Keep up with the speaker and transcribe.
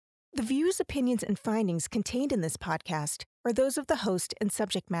The views, opinions, and findings contained in this podcast are those of the host and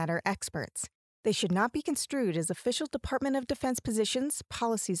subject matter experts. They should not be construed as official Department of Defense positions,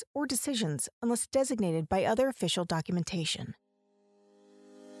 policies, or decisions unless designated by other official documentation.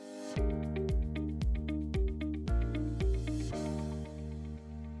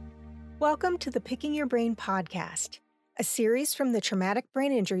 Welcome to the Picking Your Brain podcast, a series from the Traumatic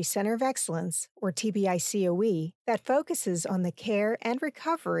Brain Injury Center of Excellence, or TBI-COE, that focuses on the care and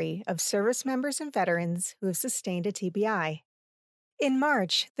recovery of service members and veterans who have sustained a TBI. In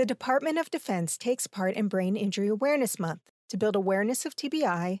March, the Department of Defense takes part in Brain Injury Awareness Month to build awareness of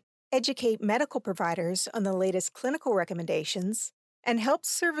TBI, educate medical providers on the latest clinical recommendations, and help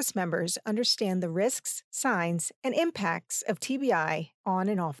service members understand the risks, signs, and impacts of TBI on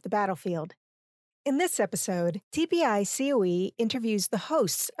and off the battlefield. In this episode, TBI-COE interviews the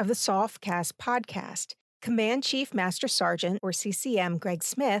hosts of the Softcast podcast, Command Chief Master Sergeant, or CCM, Greg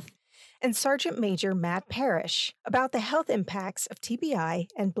Smith, and Sergeant Major Matt Parrish, about the health impacts of TBI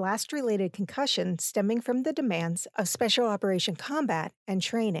and blast-related concussion stemming from the demands of Special Operation Combat and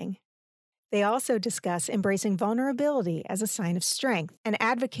training. They also discuss embracing vulnerability as a sign of strength and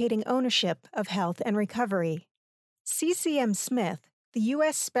advocating ownership of health and recovery. CCM Smith, the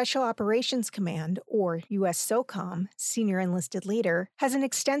U.S. Special Operations Command, or USSOCOM, senior enlisted leader, has an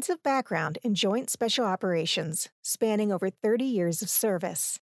extensive background in joint special operations, spanning over 30 years of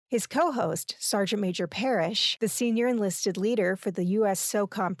service. His co-host, Sergeant Major Parrish, the senior enlisted leader for the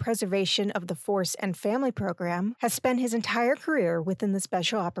USSOCOM Preservation of the Force and Family Program, has spent his entire career within the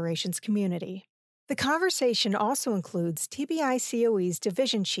special operations community. The conversation also includes TBI-COE's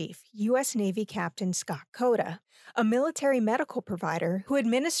Division Chief, U.S. Navy Captain Scott Cota, a military medical provider who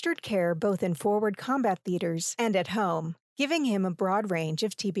administered care both in forward combat theaters and at home, giving him a broad range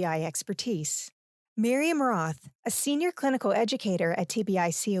of TBI expertise. Miriam Roth, a senior clinical educator at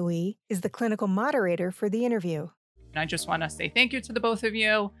TBI-COE, is the clinical moderator for the interview. I just want to say thank you to the both of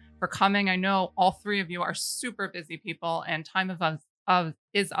you for coming. I know all three of you are super busy people and time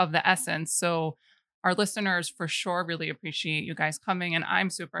is of the essence. So our listeners for sure really appreciate you guys coming. And I'm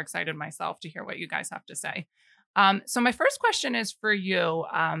super excited myself to hear what you guys have to say. So my first question is for you,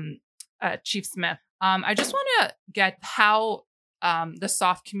 Chief Smith. I just want to get how the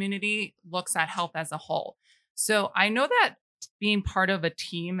SOF community looks at health as a whole. So I know that being part of a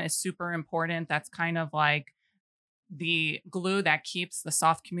team is super important. That's kind of like the glue that keeps the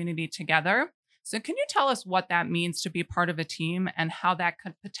SOF community together. So can you tell us what that means to be part of a team and how that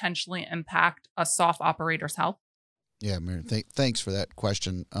could potentially impact a SOF operator's health? Yeah, Mary, thanks for that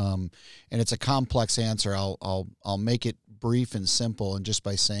question. And it's a complex answer. I'll make it brief and simple, and just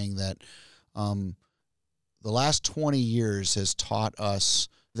by saying that the last 20 years has taught us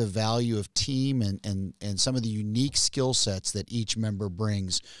the value of team and some of the unique skill sets that each member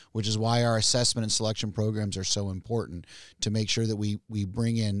brings, which is why our assessment and selection programs are so important, to make sure that we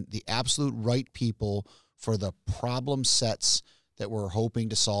bring in the absolute right people for the problem sets that we're hoping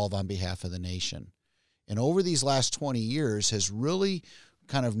to solve on behalf of the nation. And over these last 20 years has really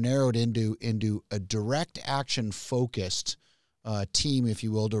kind of narrowed into a direct action focused team, if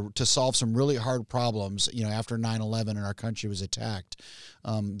you will, to solve some really hard problems, after 9/11 and our country was attacked.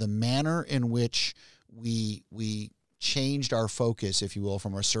 The manner in which we changed our focus, if you will,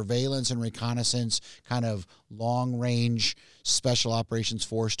 from a surveillance and reconnaissance kind of long-range special operations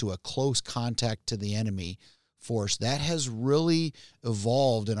force to a close contact to the enemy force, that has really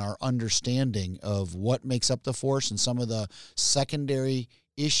evolved in our understanding of what makes up the force and some of the secondary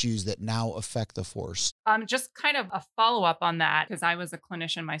issues that now affect the force. Just kind of a follow-up on that, because I was a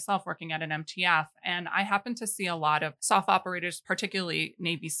clinician myself working at an MTF, and I happened to see a lot of SOF operators, particularly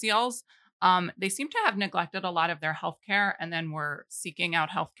Navy SEALs. They seem to have neglected a lot of their healthcare and then were seeking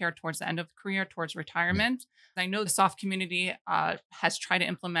out healthcare towards the end of the career, towards retirement. I know the SOF community has tried to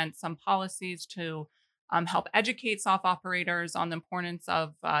implement some policies to help educate SOF operators on the importance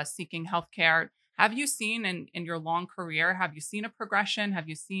of seeking healthcare. Have you seen in your long career, have you seen a progression? Have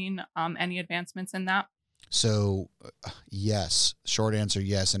you seen any advancements in that? So yes, short answer,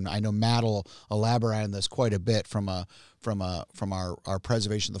 yes. And I know Matt will elaborate on this quite a bit from our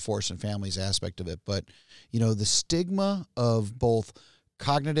preservation of the force and families aspect of it. But, the stigma of both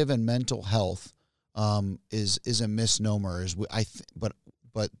cognitive and mental health is a misnomer.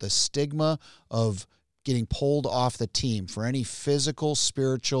 But the stigma of getting pulled off the team for any physical,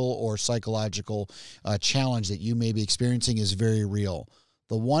 spiritual, or psychological challenge that you may be experiencing is very real.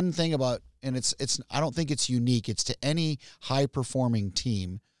 The one thing about, and it's I don't think it's unique, it's to any high-performing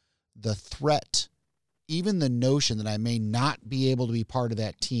team, the threat, even the notion that I may not be able to be part of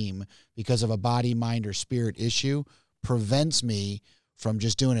that team because of a body, mind, or spirit issue prevents me from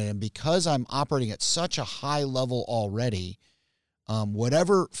just doing it. And because I'm operating at such a high level already,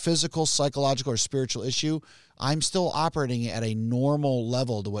 whatever physical, psychological, or spiritual issue, I'm still operating at a normal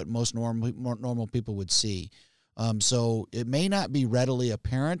level to what most normal people would see. So it may not be readily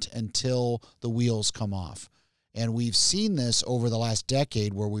apparent until the wheels come off. And we've seen this over the last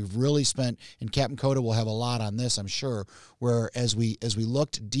decade where we've really spent, and Captain Coda will have a lot on this, I'm sure, where as we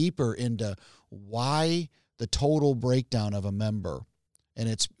looked deeper into why the total breakdown of a member, and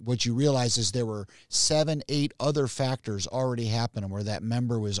it's what you realize is there were 7, 8 other factors already happening where that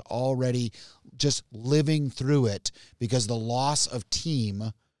member was already just living through it because the loss of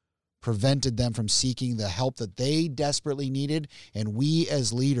team prevented them from seeking the help that they desperately needed, and we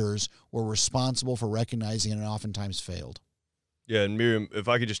as leaders were responsible for recognizing it and oftentimes failed. Yeah, and Miriam, if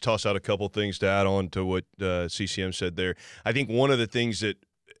I could just toss out a couple things to add on to what CCM said there. I think one of the things that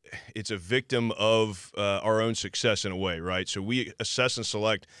it's a victim of our own success in a way, right? So we assess and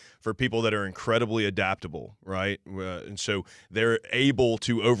select for people that are incredibly adaptable, right? And so they're able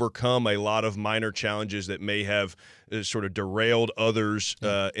to overcome a lot of minor challenges that may have sort of derailed others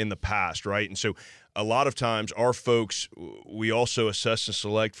in the past, right? And so a lot of times our folks, we also assess and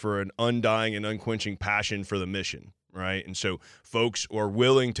select for an undying and unquenching passion for the mission, right? And so folks are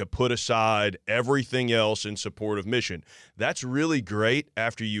willing to put aside everything else in support of mission. That's really great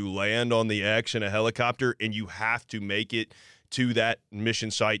after you land on the X in a helicopter and you have to make it to that mission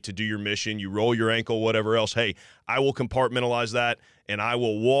site to do your mission. You roll your ankle, whatever else. Hey, I will compartmentalize that and I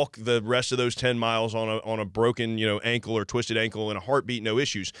will walk the rest of those 10 miles on a broken, ankle or twisted ankle in a heartbeat, no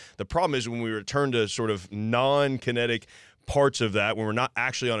issues. The problem is when we return to sort of non-kinetic parts of that when we're not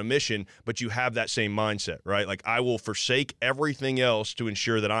actually on a mission, but you have that same mindset, right? Like I will forsake everything else to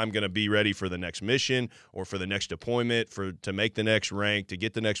ensure that I'm going to be ready for the next mission or for the next deployment, to make the next rank, to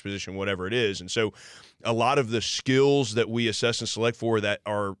get the next position, whatever it is. And so a lot of the skills that we assess and select for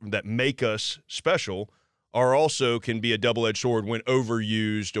that make us special are also can be a double-edged sword when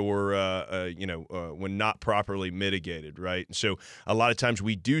overused or when not properly mitigated, right? And so a lot of times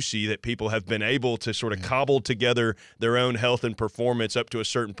we do see that people have been able to sort of cobble together their own health and performance up to a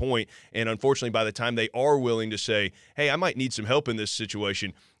certain point, and unfortunately by the time they are willing to say, hey, I might need some help in this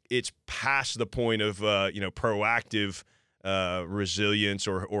situation, it's past the point of proactive resilience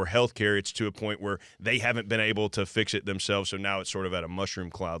or healthcare. It's to a point where they haven't been able to fix it themselves, so now it's sort of at a mushroom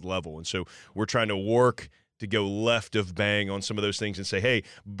cloud level. And so we're trying to work to go left of bang on some of those things and say, hey,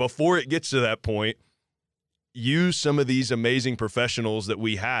 before it gets to that point, use some of these amazing professionals that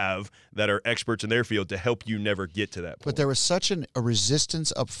we have that are experts in their field to help you never get to that point. But there was such a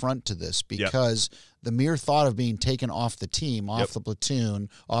resistance up front to this because the mere thought of being taken off the team, off the platoon,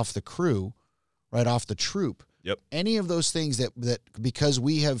 off the crew, right off the troop, any of those things that because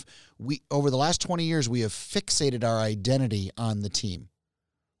we over the last 20 years, we have fixated our identity on the team.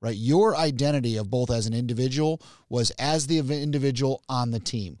 Right, your identity of both as an individual was as the individual on the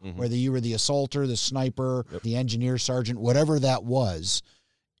team, whether you were the assaulter, the sniper, the engineer, sergeant, whatever that was.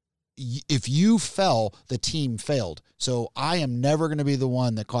 If you fell, the team failed. So I am never going to be the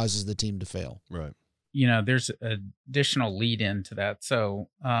one that causes the team to fail. Right. There's an additional lead into that. So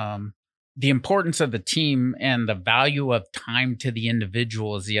the importance of the team and the value of time to the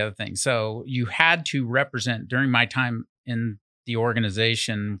individual is the other thing. So you had to represent during my time in the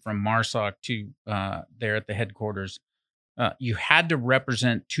organization from MARSOC to there at the headquarters, you had to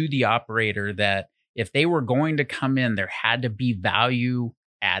represent to the operator that if they were going to come in, there had to be value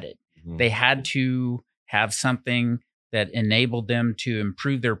added. They had to have something that enabled them to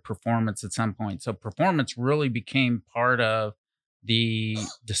improve their performance at some point. So performance really became part of the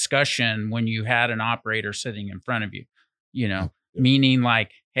discussion when you had an operator sitting in front of you, meaning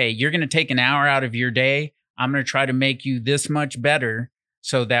like, hey, you're going to take an hour out of your day. I'm going to try to make you this much better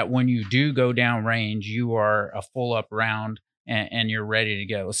so that when you do go down range, you are a full up round and you're ready to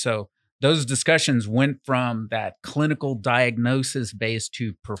go. So those discussions went from that clinical diagnosis based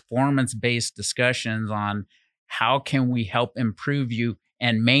to performance based discussions on how can we help improve you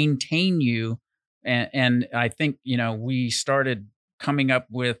and maintain you. And I think, we started coming up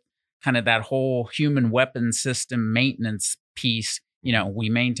with kind of that whole human weapon system maintenance piece. We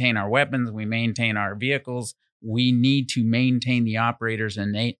maintain our weapons, we maintain our vehicles. We need to maintain the operators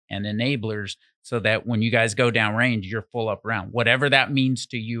and enablers so that when you guys go down range, you're full up round, whatever that means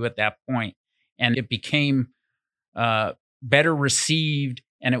to you at that point. And it became better received,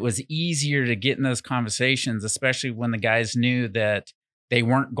 and it was easier to get in those conversations, especially when the guys knew that they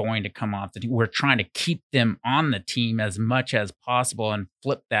weren't going to come off the team. We're trying to keep them on the team as much as possible and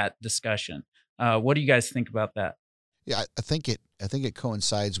flip that discussion. What do you guys think about that? Yeah, I think it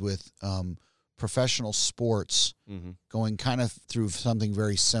coincides with professional sports going kind of through something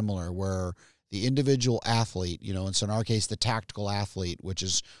very similar, where the individual athlete, and so in our case, the tactical athlete, which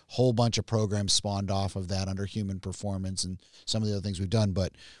is a whole bunch of programs spawned off of that under human performance and some of the other things we've done.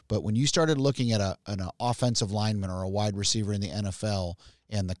 But when you started looking at an offensive lineman or a wide receiver in the NFL,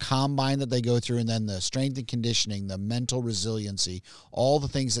 and the combine that they go through, and then the strength and conditioning, the mental resiliency, all the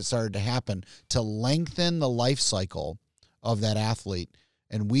things that started to happen to lengthen the life cycle of that athlete.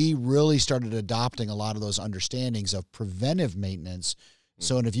 And we really started adopting a lot of those understandings of preventive maintenance.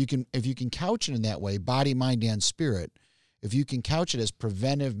 So, and if you can couch it in that way, body, mind, and spirit, if you can couch it as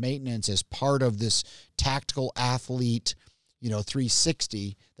preventive maintenance as part of this tactical athlete,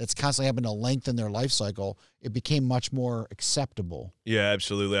 360 that's constantly having to lengthen their life cycle, it became much more acceptable. Yeah,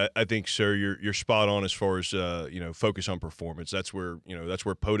 absolutely. I think, sir, you're spot on as far as focus on performance. That's where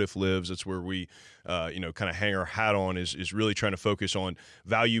POTIF lives. That's where we kind of hang our hat on is really trying to focus on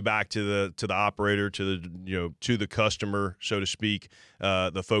value back to the operator, to the customer, so to speak,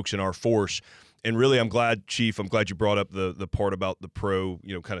 the folks in our force. And really, I'm glad, Chief, you brought up the part about the pro,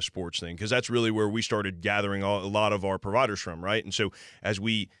 kind of sports thing, because that's really where we started gathering a lot of our providers from, right? And so as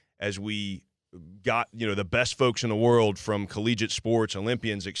we got, the best folks in the world from collegiate sports,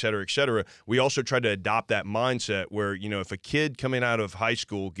 Olympians, et cetera, we also tried to adopt that mindset where, if a kid coming out of high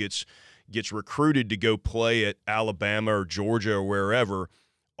school gets recruited to go play at Alabama or Georgia or wherever,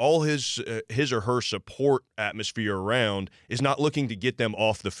 all his or her support atmosphere around is not looking to get them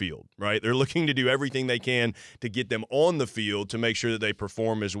off the field, right? They're looking to do everything they can to get them on the field to make sure that they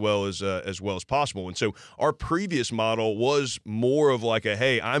perform as well as possible. And so our previous model was more of like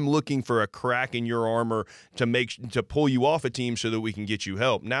hey, I'm looking for a crack in your armor to pull you off a team so that we can get you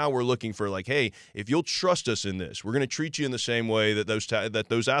help. Now we're looking for hey, if you'll trust us in this, we're going to treat you in the same way that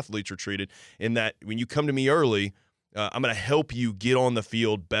those athletes are treated, in that when you come to me early, I'm going to help you get on the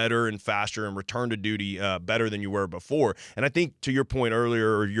field better and faster and return to duty better than you were before. And I think, to your point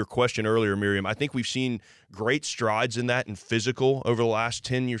earlier, or your question earlier, Miriam, I think we've seen great strides in that in physical over the last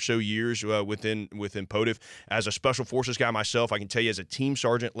 10 or so years within POTIF. As a special forces guy myself, I can tell you, as a team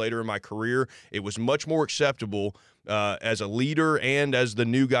sergeant later in my career, it was much more acceptable as a leader and as the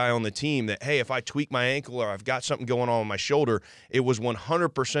new guy on the team that, hey, if I tweak my ankle or I've got something going on with my shoulder, it was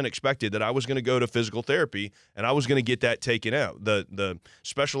 100% expected that I was going to go to physical therapy and I was going to get that taken out. The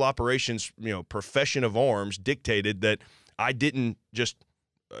special operations, profession of arms dictated that I didn't just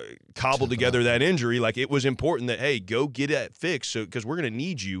cobble together that injury. Like, it was important that, hey, go get that fixed, because we're going to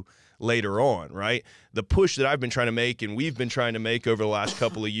need you later on, right? The push that I've been trying to make, and we've been trying to make over the last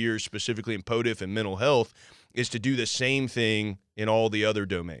couple of years, specifically in POTIF and mental health, is to do the same thing in all the other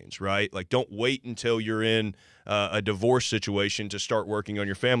domains, right? Like, don't wait until you're in a divorce situation to start working on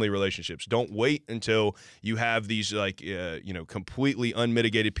your family relationships. Don't wait until you have these completely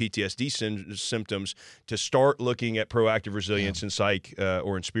unmitigated PTSD symptoms to start looking at proactive resilience in psych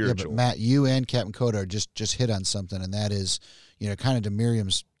or in spiritual. Yeah, but Matt, you and Captain Coda just hit on something, and that is, kind of to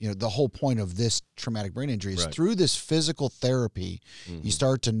Miriam's, the whole point of this traumatic brain injury is through this physical therapy, you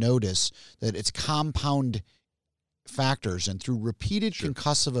start to notice that it's compound factors, and through repeated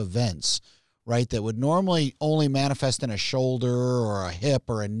concussive events, right, that would normally only manifest in a shoulder or a hip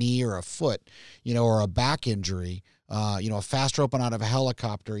or a knee or a foot, or a back injury, a fast roping out of a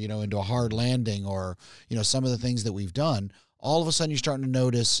helicopter, into a hard landing, or, some of the things that we've done, all of a sudden you're starting to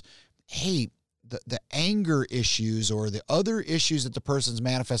notice, hey, the anger issues or the other issues that the person's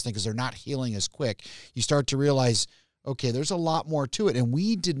manifesting because they're not healing as quick, you start to realize, okay, there's a lot more to it. And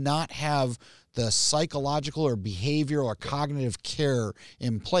we did not have the psychological or behavioral or cognitive care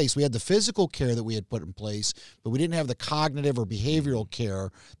in place. We had the physical care that we had put in place, but we didn't have the cognitive or behavioral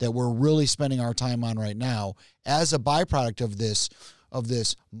care that we're really spending our time on right now as a byproduct of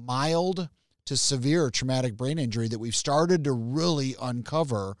this mild to severe traumatic brain injury that we've started to really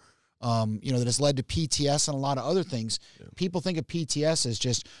uncover, that has led to PTS and a lot of other things. Yeah. People think of PTS as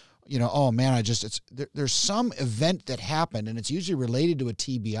just, oh man, there's some event that happened, and it's usually related to a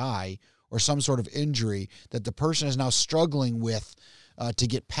TBI or some sort of injury that the person is now struggling with to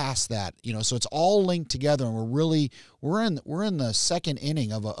get past that. So it's all linked together, and we're in the second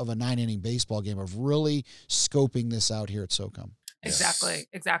inning of a 9-inning baseball game of really scoping this out here at SOCOM.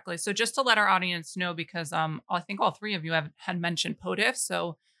 Exactly. So just to let our audience know, because I think all three of you had mentioned POTIF.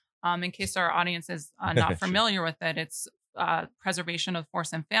 So in case our audience is not familiar with it, it's Preservation of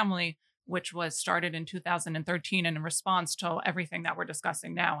Force and Family, which was started in 2013 in response to everything that we're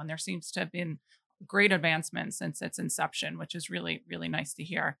discussing now. And there seems to have been great advancement since its inception, which is really, really nice to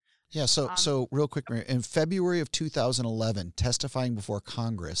hear. Yeah. So real quick, in February of 2011, testifying before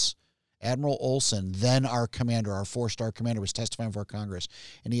Congress Admiral Olson, then our commander, our 4-star commander, was testifying for Congress,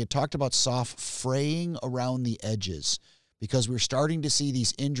 and he had talked about SOF fraying around the edges because we're starting to see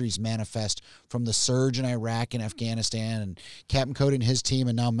these injuries manifest from the surge in Iraq and Afghanistan, and Captain Cody and his team,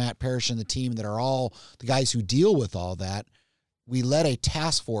 and now Matt Parrish and the team that are all the guys who deal with all that. We led a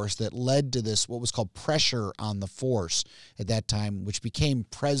task force that led to this, what was called pressure on the force at that time, which became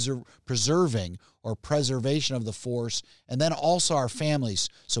preserving or preservation of the force, and then also our families.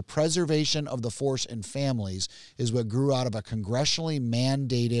 So preservation of the force and families is what grew out of a congressionally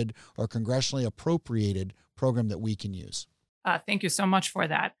mandated or congressionally appropriated program that we can use. Thank you so much for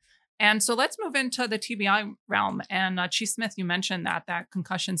that. And so let's move into the TBI realm. And Chief Smith, you mentioned that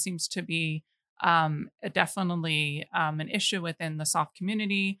concussion seems to be definitely an issue within the SOF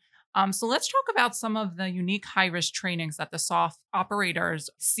community. So let's talk about some of the unique high-risk trainings that the SOF operators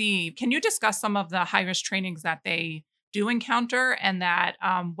see. Can you discuss some of the high-risk trainings that they do encounter, and that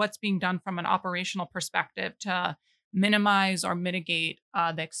what's being done from an operational perspective to minimize or mitigate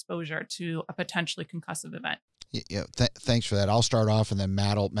the exposure to a potentially concussive event? Yeah, thanks for that. I'll start off, and then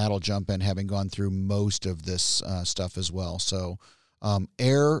Matt'll jump in, having gone through most of this stuff as well. So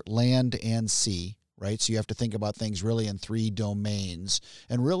air, land, and sea, right? So you have to think about things really in 3 domains,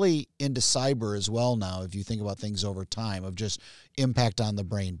 and really into cyber as well now, if you think about things over time of just impact on the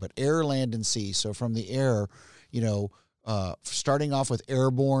brain. But air, land, and sea. So from the air, starting off with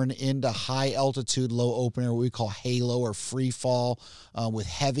airborne into high altitude, low open air, what we call halo or free fall, with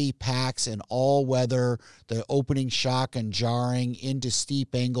heavy packs and all weather, the opening shock and jarring into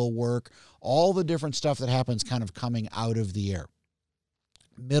steep angle work, all the different stuff that happens kind of coming out of the air.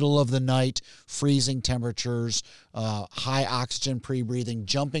 Middle of the night, freezing temperatures, high oxygen pre-breathing,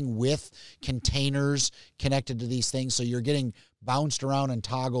 jumping with containers connected to these things. So you're getting bounced around and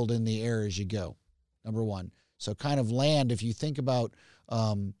toggled in the air as you go, number one. So kind of land, if you think about,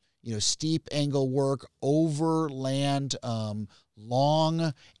 steep angle work over land,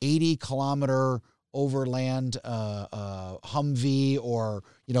 long 80-kilometer overland Humvee, or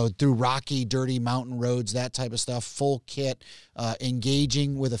through rocky, dirty mountain roads, that type of stuff, full kit,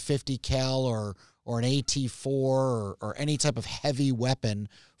 engaging with a 50 cal or an AT-4 or any type of heavy weapon,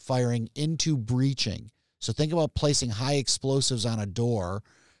 firing into breaching. So think about placing high explosives on a door,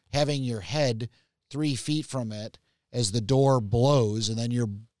 having your head 3 feet from it as the door blows, and then you're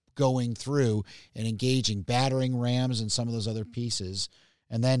going through and engaging, battering rams and some of those other pieces,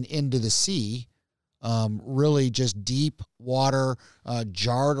 and then into the sea. Really just deep water,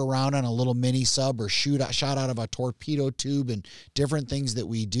 jarred around on a little mini sub, or shot out of a torpedo tube, and different things that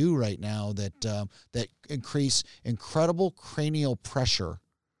we do right now that increase incredible cranial pressure.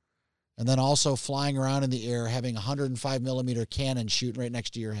 And then also flying around in the air, having a 105 millimeter cannon shooting right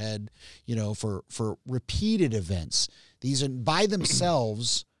next to your head, for repeated events. These are by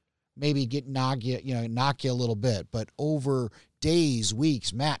themselves maybe knock you a little bit, but over days,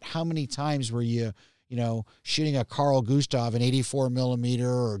 weeks. Matt, how many times were you shooting a Carl Gustav in 84 millimeter,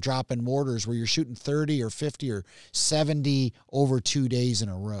 or dropping mortars where you're shooting 30 or 50 or 70 over 2 days in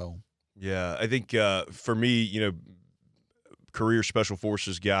a row? Yeah, I think for me, career special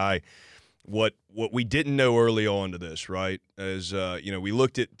forces guy, what we didn't know early on to this, right, is, we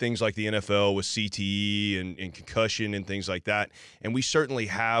looked at things like the NFL with CTE and concussion and things like that, and we certainly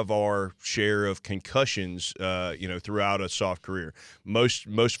have our share of concussions, throughout a SOF career.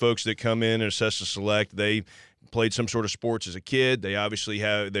 Most folks that come in and assess and select, they played some sort of sports as a kid. They obviously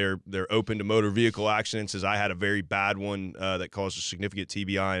they're open to motor vehicle accidents, as I had a very bad one that caused a significant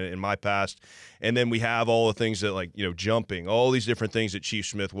TBI in my past. And then we have all the things that, like, jumping, all these different things that Chief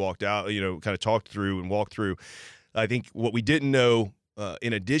Smith walked out, kind of talked through and walked through. I think what we didn't know,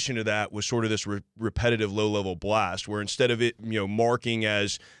 in addition to that, was sort of this repetitive low-level blast, where instead of it, marking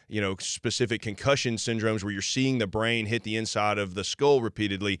as, specific concussion syndromes where you're seeing the brain hit the inside of the skull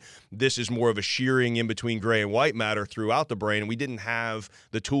repeatedly, this is more of a shearing in between gray and white matter throughout the brain. And we didn't have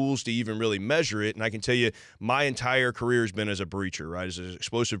the tools to even really measure it. And I can tell you, my entire career has been as a breacher, right? As an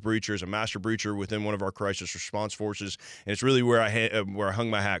explosive breacher, as a master breacher within one of our crisis response forces. And it's really where I hung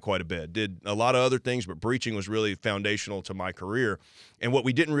my hat quite a bit. Did a lot of other things, but breaching was really foundational to my career. And what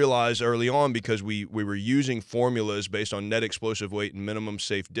we didn't realize early on, because we were using formulas based on net explosive weight and minimum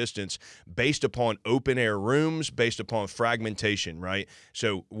safe distance, based upon open air rooms, based upon fragmentation, right?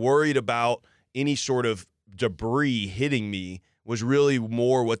 So worried about any sort of debris hitting me was really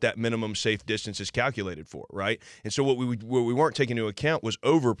more what that minimum safe distance is calculated for, right? And so what we weren't taking into account was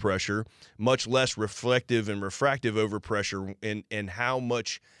overpressure, much less reflective and refractive overpressure, and how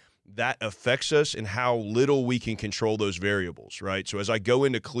much that affects us and how little we can control those variables, right? So as I go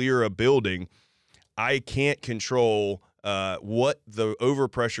in to clear a building, I can't control what the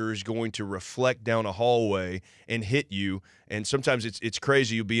overpressure is going to reflect down a hallway and hit you. And sometimes it's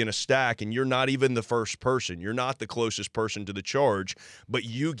crazy. You'll be in a stack and you're not even the first person. You're not the closest person to the charge, but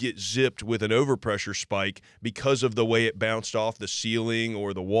you get zipped with an overpressure spike because of the way it bounced off the ceiling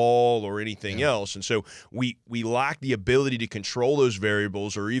or the wall or anything else. And so we lack the ability to control those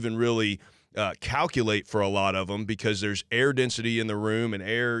variables or even really calculate for a lot of them, because there's air density in the room and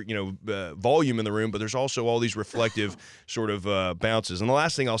air, volume in the room, but there's also all these reflective sort of bounces. And the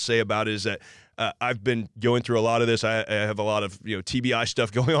last thing I'll say about it is that I've been going through a lot of this. I have a lot of TBI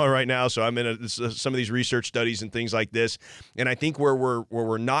stuff going on right now, so I'm in some of these research studies and things like this. And I think where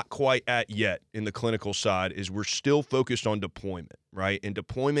we're not quite at yet in the clinical side is we're still focused on deployment, right? And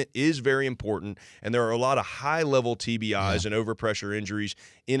deployment is very important, and there are a lot of high-level TBIs and overpressure injuries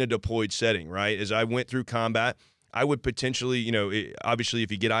in a deployed setting, right? As I went through combat, I would potentially, obviously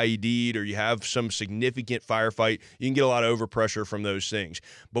if you get IED'd or you have some significant firefight, you can get a lot of overpressure from those things.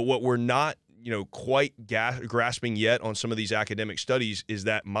 But what we're not quite grasping yet on some of these academic studies is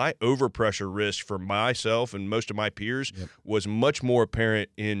that my overpressure risk for myself and most of my peers was much more apparent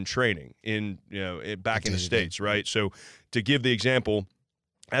in training back in the States, right? So to give the example,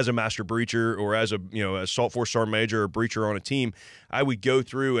 as a master breacher or as a assault force sergeant major or breacher on a team, I would go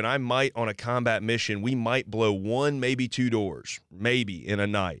through and I might, on a combat mission, we might blow 1, maybe 2 doors, maybe in a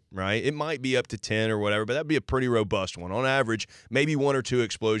night, right? It might be up to 10 or whatever, but that'd be a pretty robust one. On average, maybe 1 or 2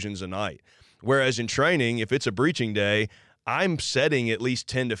 explosions a night. Whereas in training, if it's a breaching day, I'm setting at least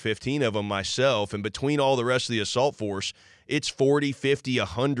 10 to 15 of them myself. And between all the rest of the assault force, it's 40, 50,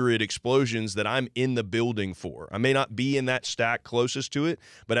 100 explosions that I'm in the building for. I may not be in that stack closest to it,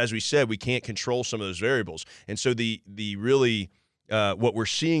 but as we said, we can't control some of those variables. And so the really what we're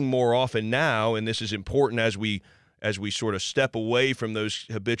seeing more often now, and this is important as we sort of step away from those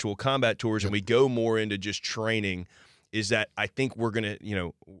habitual combat tours and we go more into just training, is that I think we're going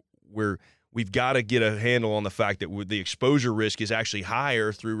to, we've got to get a handle on the fact that the exposure risk is actually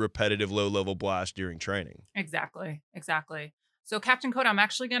higher through repetitive low-level blasts during training. Exactly. So, Captain Cota, I'm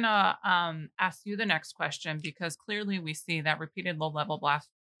actually going to ask you the next question, because clearly we see that repeated low-level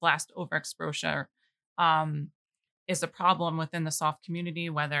blast overexposure is a problem within the SOF community,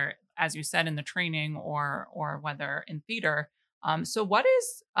 whether, as you said, in the training or whether in theater. So what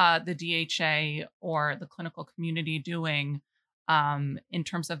is the DHA or the clinical community doing in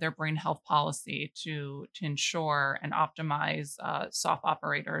terms of their brain health policy to ensure and optimize SOF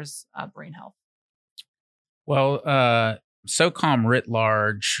operators' brain health? Well, SOCOM writ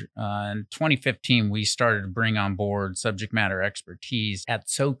large, in 2015, we started to bring on board subject matter expertise at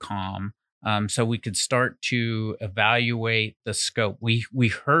SOCOM, so we could start to evaluate the scope. We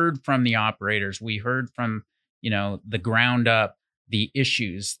heard from the operators, we heard from the ground up the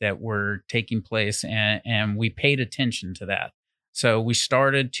issues that were taking place, and we paid attention to that. So we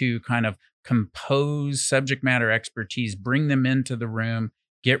started to kind of compose subject matter expertise, bring them into the room,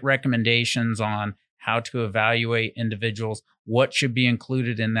 get recommendations on how to evaluate individuals, what should be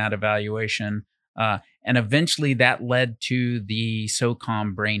included in that evaluation. And eventually that led to the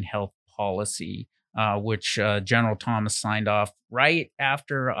SOCOM brain health policy, which General Thomas signed off right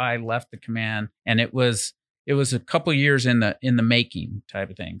after I left the command. And it was a couple of years in the making type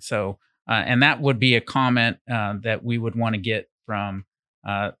of thing. So, and that would be a comment that we would want to get from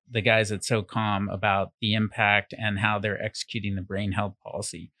the guys at SOCOM about the impact and how they're executing the brain health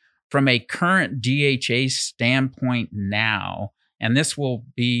policy. From a current DHA standpoint now, and this will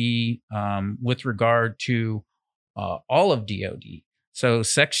be with regard to all of DOD. So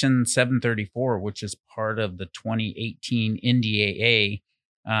Section 734, which is part of the 2018 NDAA,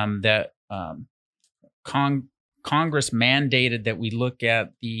 that Congress mandated that we look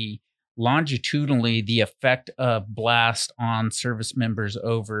at longitudinally the effect of blast on service members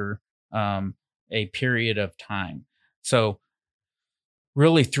over a period of time. So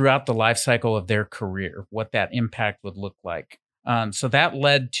really throughout the life cycle of their career, what that impact would look like. So that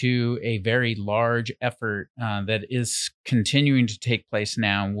led to a very large effort that is continuing to take place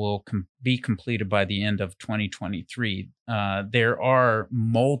now and will be completed by the end of 2023. There are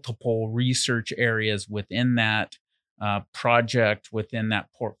multiple research areas within that project, within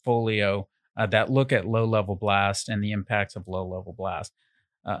that portfolio that look at low-level blast and the impacts of low-level blast.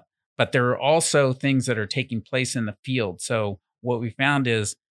 But there are also things that are taking place in the field. So what we found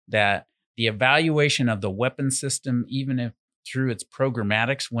is that the evaluation of the weapon system, even if through its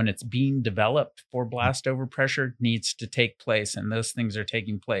programmatics, when it's being developed for blast overpressure, needs to take place, and those things are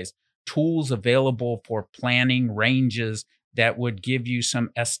taking place. Tools available for planning ranges that would give you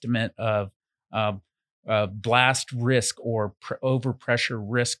some estimate of blast risk or overpressure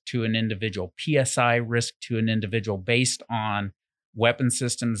risk to an individual, PSI risk to an individual based on weapon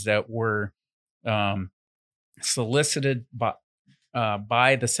systems that were solicited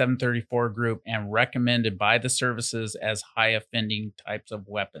by the 734 group and recommended by the services as high offending types of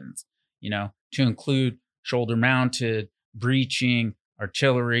weapons, to include shoulder mounted, breaching,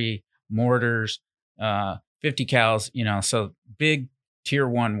 artillery, mortars, 50 cals, so big tier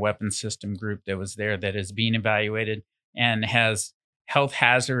 1 weapon system group that was there that is being evaluated and has health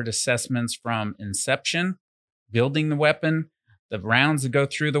hazard assessments from inception, building the weapon, the rounds that go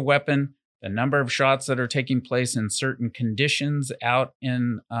through the weapon, the number of shots that are taking place in certain conditions out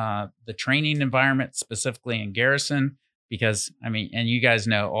in the training environment, specifically in garrison, because, and you guys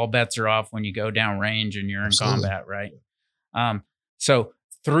know all bets are off when you go down range and you're in combat, right? So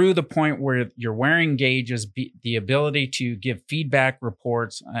through the point where you're wearing gauges, the ability to give feedback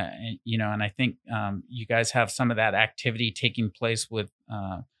reports, and I think you guys have some of that activity taking place with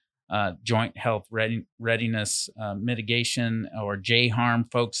joint health readiness mitigation, or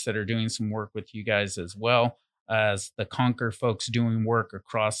JHARM folks that are doing some work with you guys, as well as the Conquer folks doing work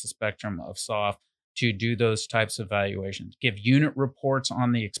across the spectrum of SOF to do those types of evaluations, give unit reports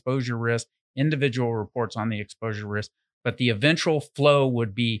on the exposure risk, individual reports on the exposure risk. But the eventual flow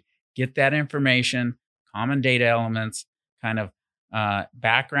would be get that information, common data elements, kind of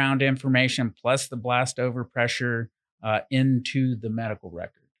background information, plus the blast overpressure into the medical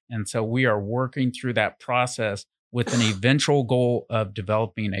record. And so we are working through that process with an eventual goal of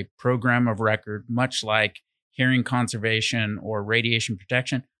developing a program of record, much like hearing conservation or radiation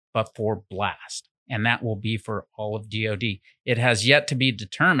protection, but for blast. And that will be for all of DoD. It has yet to be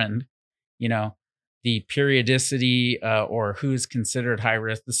determined, the periodicity or who's considered high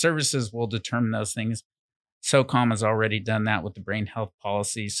risk. The services will determine those things. SOCOM has already done that with the brain health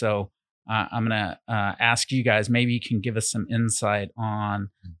policy. So I'm going to ask you guys, maybe you can give us some insight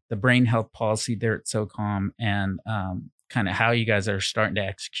on the brain health policy there at SOCOM and kind of how you guys are starting to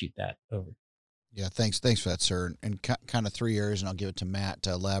execute that over. Yeah, thanks for that, sir. And kind of 3 areas, and I'll give it to Matt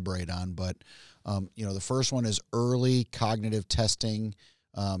to elaborate on. But, the first one is early cognitive testing.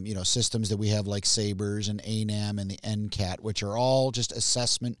 Systems that we have like SABRS and ANAM and the NCAT, which are all just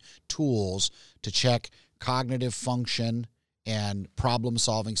assessment tools to check cognitive function and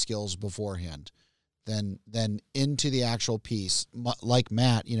problem-solving skills beforehand. Then into the actual piece, like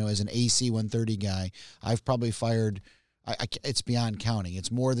Matt, as an AC-130 guy, I've probably fired, it's beyond counting.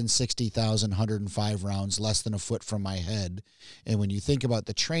 It's more than 60,105 rounds, less than a foot from my head. And when you think about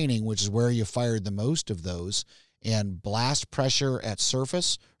the training, which is where you fired the most of those, and blast pressure at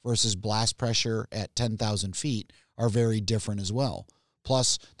surface versus blast pressure at 10,000 feet are very different as well.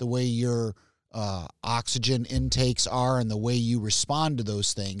 Plus, the way your oxygen intakes are and the way you respond to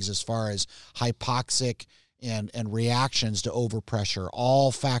those things as far as hypoxic and reactions to overpressure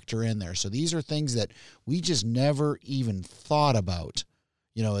all factor in there. So these are things that we just never even thought about.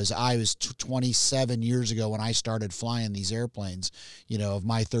 As I was 27 years ago when I started flying these airplanes, of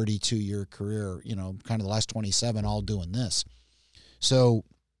my 32-year career, kind of the last 27 all doing this. So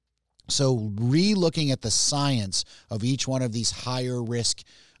re-looking at the science of each one of these higher risk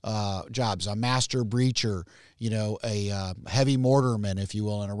jobs, a master breacher, a heavy mortarman, if you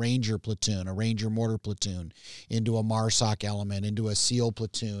will, in a ranger platoon, a ranger mortar platoon, into a MARSOC element, into a SEAL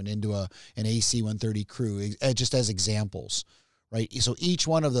platoon, into an AC-130 crew, just as examples. Right. So each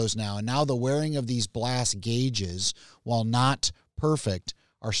one of those now, and now the wearing of these blast gauges, while not perfect,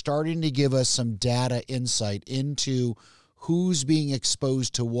 are starting to give us some data insight into who's being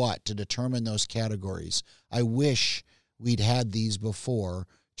exposed to what to determine those categories. I wish we'd had these before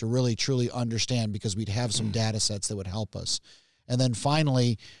to really, truly understand, because we'd have some data sets that would help us. And then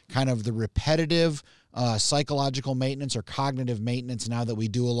finally, kind of the repetitive psychological maintenance or cognitive maintenance now that we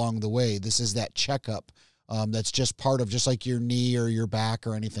do along the way. This is that checkup. That's just part of, just like your knee or your back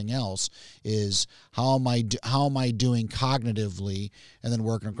or anything else, is how am I doing cognitively, and then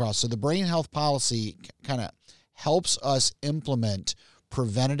working across. So the brain health policy kind of helps us implement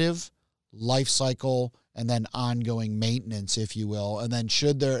preventative, life cycle, and then ongoing maintenance, if you will. And then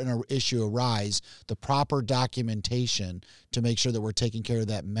should there an issue arise, the proper documentation to make sure that we're taking care of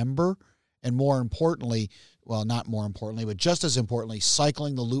that member. And more importantly, well, not more importantly, but just as importantly,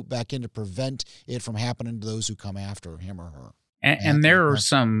 cycling the loop back in to prevent it from happening to those who come after him or her. And there are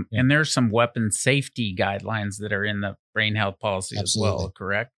some weapon safety guidelines that are in the brain health policy as well,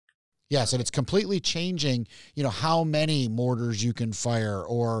 correct? Yes, and it's completely changing, how many mortars you can fire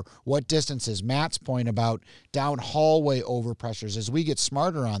or what distances. Matt's point about down hallway overpressures, as we get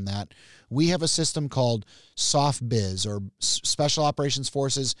smarter on that, we have a system called SOFBIZ, or Special Operations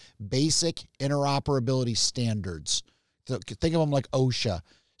Forces Basic Interoperability Standards. So think of them like OSHA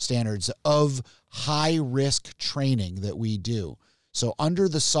standards of high-risk training that we do. So under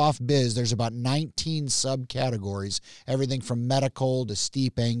the SOFBIZ, there's about 19 subcategories, everything from medical to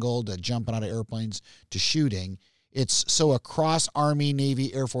steep angle to jumping out of airplanes to shooting. It's so across Army,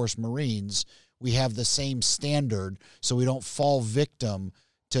 Navy, Air Force, Marines, we have the same standard so we don't fall victim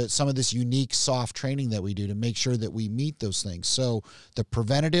to some of this unique soft training that we do to make sure that we meet those things. So the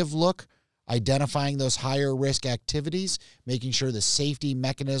preventative look, identifying those higher risk activities, making sure the safety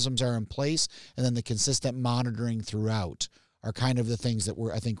mechanisms are in place, and then the consistent monitoring throughout are kind of the things that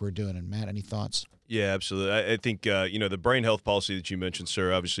I think we're doing. And Matt, any thoughts? Yeah, absolutely. I think the brain health policy that you mentioned,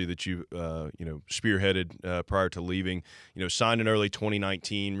 sir, obviously that you spearheaded prior to leaving, signed in early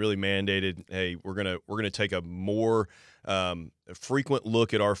 2019, really mandated, hey, we're gonna take a more frequent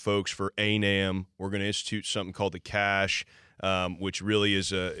look at our folks for ANAM. We're going to institute something called the CASH, which really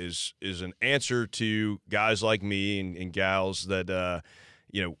is an answer to guys like me and gals that.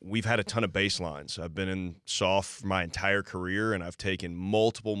 We've had a ton of baselines. I've been in SOF for my entire career, and I've taken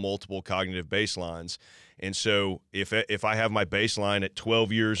multiple cognitive baselines. And so if I have my baseline at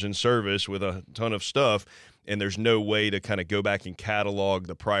 12 years in service with a ton of stuff, and there's no way to kind of go back and catalog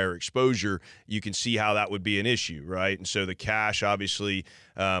the prior exposure, you can see how that would be an issue, right? And so the CASH obviously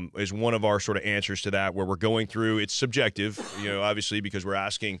is one of our sort of answers to that, where we're going through, it's subjective, obviously, because we're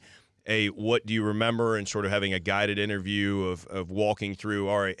asking, what do you remember, and sort of having a guided interview of walking through,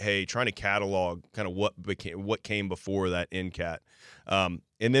 all right, hey, trying to catalog kind of what came before that NCAT.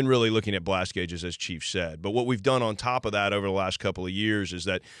 And then really looking at blast gauges, as Chief said. But what we've done on top of that over the last couple of years is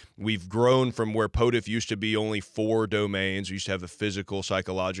that we've grown from where POTIF used to be only 4 domains. We used to have the physical,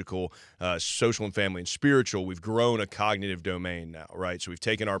 psychological, social and family, and spiritual. We've grown a cognitive domain now, right? So we've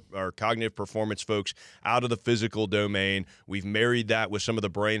taken our cognitive performance folks out of the physical domain. We've married that with some of the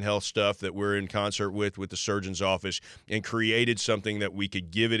brain health stuff that we're in concert with the surgeon's office, and created something that we could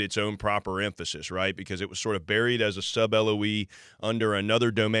give it its own proper emphasis, right? Because it was sort of buried as a sub-LOE under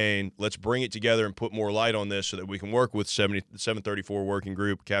another domain. Let's bring it together and put more light on this so that we can work with 734 Working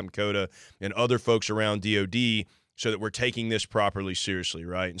Group, Captain Coda, and other folks around DOD, so that we're taking this properly seriously,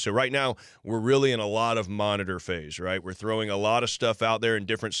 right? And so right now, we're really in a lot of monitor phase, right? We're throwing a lot of stuff out there in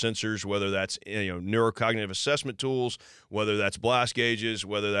different sensors, whether that's neurocognitive assessment tools, whether that's blast gauges,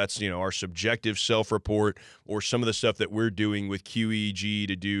 whether that's our subjective self-report, or some of the stuff that we're doing with QEEG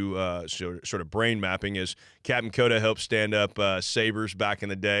to do sort of brain mapping. As Captain Coda helped stand up Sabres back in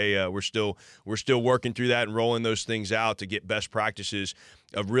the day, we're still working through that and rolling those things out to get best practices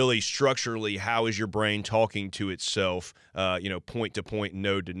of really structurally, how is your brain talking to itself, point to point,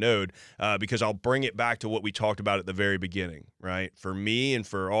 node to node, because I'll bring it back to what we talked about at the very beginning, right? For me and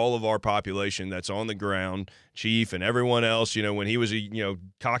for all of our population that's on the ground, Chief and everyone else, when he was,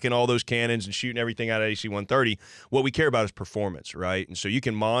 cocking all those cannons and shooting everything out of AC-130, what we care about is performance, right? And so you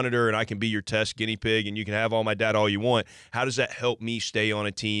can monitor, and I can be your test guinea pig, and you can have all my data all you want. How does that help me stay on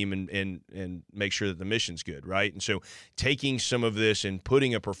a team and make sure that the mission's good, right? And so taking some of this and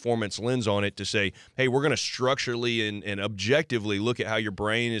putting a performance lens on it to say, hey, we're going to structurally and objectively look at how your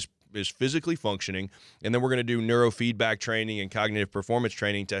brain is physically functioning, and then we're going to do neurofeedback training and cognitive performance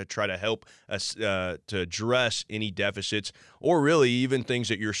training to try to help us to address any deficits, or really even things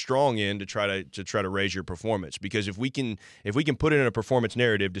that you're strong in to try to raise your performance. Because if we can put it in a performance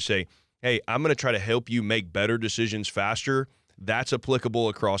narrative to say, hey, I'm going to try to help you make better decisions faster, that's applicable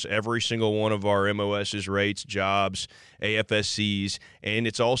across every single one of our MOS's, rates, jobs, AFSCs, and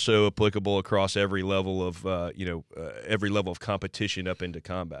it's also applicable across every level of competition up into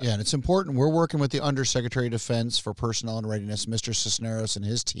combat. Yeah, and it's important. We're working with the Undersecretary of Defense for Personnel and Readiness, Mr. Cisneros, and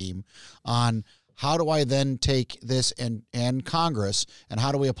his team on how do I then take this and Congress, and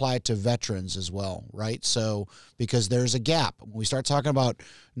how do we apply it to veterans as well, right? So because there's a gap. When we start talking about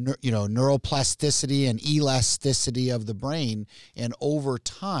neuroplasticity and elasticity of the brain, and over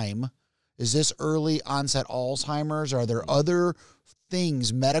time, is this early onset Alzheimer's? Are there other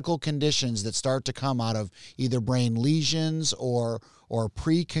things, medical conditions that start to come out of either brain lesions or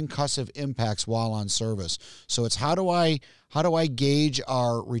pre-concussive impacts while on service? So it's how do I gauge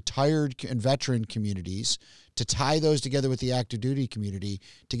our retired and veteran communities to tie those together with the active duty community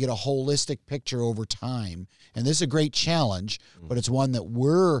to get a holistic picture over time? And this is a great challenge, but it's one that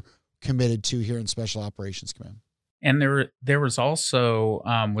we're committed to here in Special Operations Command. And there was also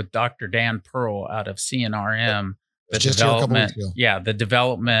with Dr. Dan Pearl out of CNRM, the Just here a couple development, weeks ago. the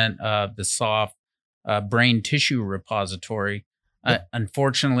development of the soft brain tissue repository. Yep.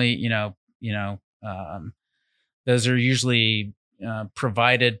 Unfortunately, those are usually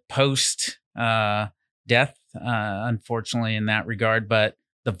provided post death, unfortunately, in that regard. But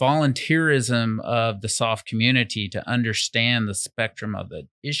the volunteerism of the soft community to understand the spectrum of the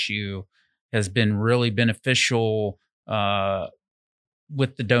issue has been really beneficial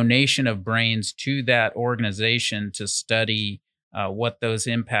with the donation of brains to that organization to study what those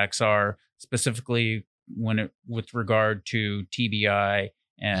impacts are, specifically with regard to TBI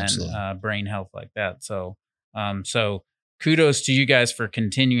and brain health like that. So, so kudos to you guys for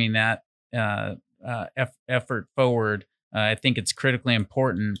continuing that effort forward. I think it's critically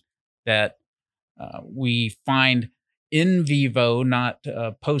important that we find in vivo, not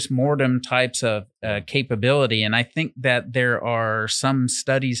post-mortem types of capability. And I think that there are some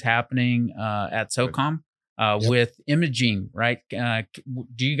studies happening at SOCOM with imaging, right? Can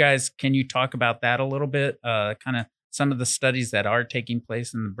you talk about that a little bit? Kind of some of the studies that are taking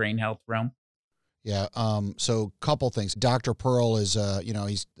place in the brain health realm? Yeah. So couple things. Dr. Pearl is,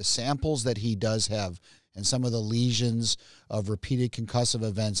 he's the samples that he does have and some of the lesions of repeated concussive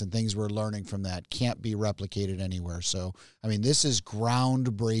events and things we're learning from that can't be replicated anywhere. So, I mean, this is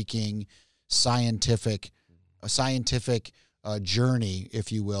groundbreaking scientific journey,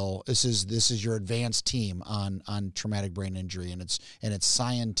 if you will. This is your advanced team on traumatic brain injury, and it's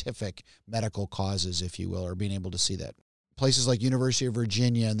scientific medical causes, if you will, or being able to see that. Places like University of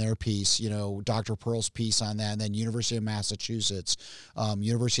Virginia and their piece, Dr. Pearl's piece on that, and then University of Massachusetts,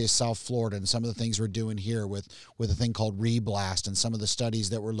 University of South Florida, and some of the things we're doing here with a thing called Reblast, and some of the studies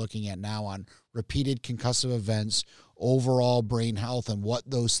that we're looking at now on repeated concussive events, overall brain health, and what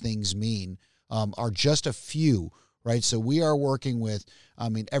those things mean are just a few, right? So we are working with,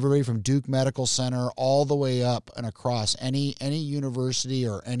 everybody from Duke Medical Center all the way up and across any university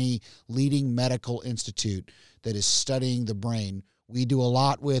or any leading medical institute that is studying the brain. We do a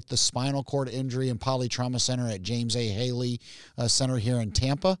lot with the Spinal Cord Injury and Polytrauma Center at James A. Haley Center here in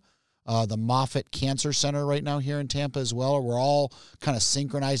Tampa, the Moffitt Cancer Center right now here in Tampa as well. We're all kind of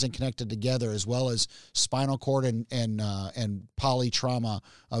synchronized and connected together, as well as spinal cord and polytrauma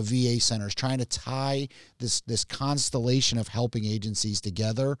VA centers, trying to tie this constellation of helping agencies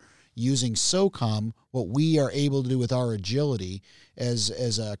together using SOCOM, what we are able to do with our agility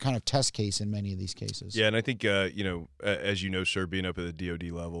as a kind of test case in many of these cases. Yeah, and I think as you know, sir, being up at the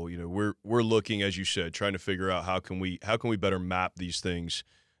DoD level, we're looking, as you said, trying to figure out how can we better map these things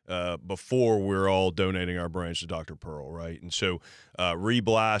before we're all donating our brains to Dr. Pearl, right? And so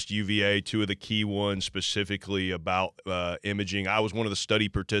Reblast, UVA, two of the key ones specifically about imaging. I was one of the study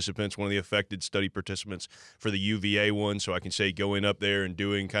participants, one of the affected study participants for the UVA one, so I can say going up there and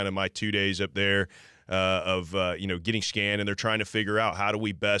doing kind of my 2 days up there of getting scanned, and they're trying to figure out how do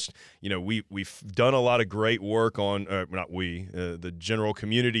we best, we've done a lot of great work on, the general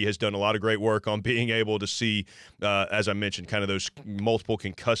community has done a lot of great work on being able to see, as I mentioned, kind of those multiple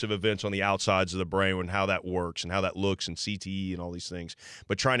concussive events on the outsides of the brain and how that works and how that looks and CTE and all these things.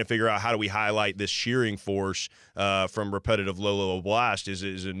 But trying to figure out how do we highlight this shearing force from repetitive low-level blast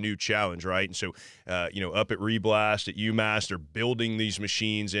is a new challenge, right? And so, up at Reblast at UMass, they're building these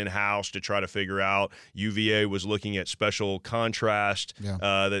machines in-house to try to figure out. UVA was looking at special contrast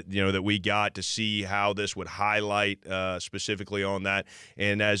that we got to see how this would highlight specifically on that.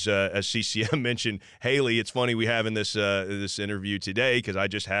 And as CCM mentioned, Haley, it's funny we have in this interview today because I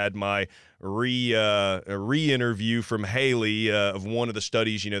just had my re-interview from Haley of one of the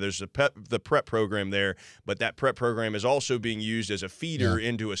studies. There's the PrEP program there, but that PrEP program is also being used as a feeder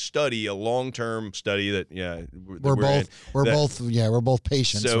into a long-term study that we're both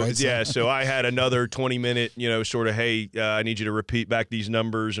patients. So right? So I had another 20-minute sort of, hey, I need you to repeat back these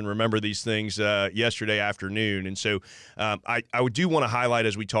numbers and remember these things yesterday afternoon. And so I do want to highlight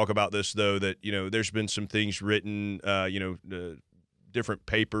as we talk about this though that there's been some things written different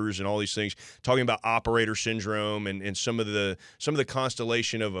papers and all these things talking about operator syndrome and some of the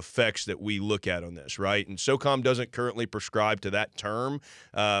constellation of effects that we look at on this, right? And SOCOM doesn't currently prescribe to that term,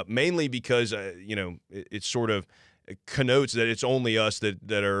 mainly because it sort of connotes that it's only us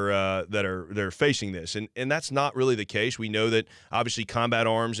that are facing this, and that's not really the case. We know that obviously combat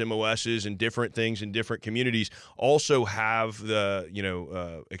arms, MOSs, and different things in different communities also have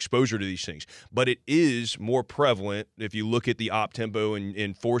the exposure to these things, but it is more prevalent if you look at the op tempo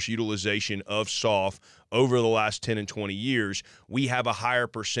and force utilization of SOF over the last 10 and 20 years. We have a higher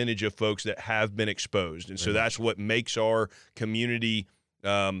percentage of folks that have been exposed, and so that's what makes our community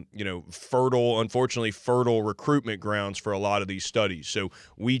unfortunately fertile recruitment grounds for a lot of these studies. So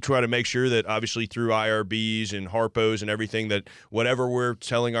we try to make sure that obviously through IRBs and HARPOs and everything, that whatever we're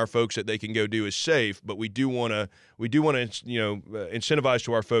telling our folks that they can go do is safe. But we do want to incentivize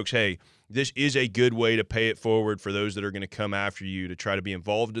to our folks, hey, this is a good way to pay it forward for those that are going to come after you, to try to be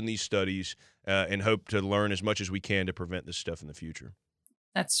involved in these studies and hope to learn as much as we can to prevent this stuff in the future.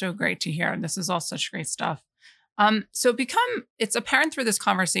 That's so great to hear. This is all such great stuff. So it's apparent through this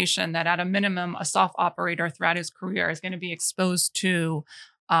conversation that at a minimum, a SOF operator throughout his career is going to be exposed to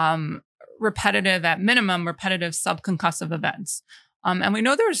repetitive subconcussive events. And we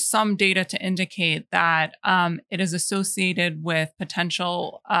know there's some data to indicate that it is associated with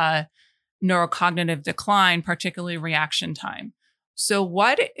potential neurocognitive decline, particularly reaction time. So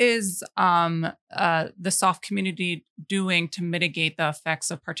what is the SOF community doing to mitigate the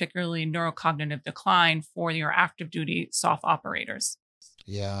effects of particularly neurocognitive decline for your active duty SOF operators?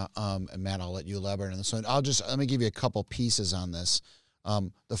 Yeah, and Matt, I'll let you elaborate on this one. Let me give you a couple pieces on this.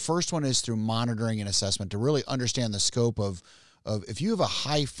 The first one is through monitoring and assessment to really understand the scope of if you have a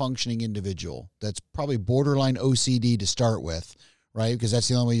high functioning individual that's probably borderline OCD to start with, right? Because that's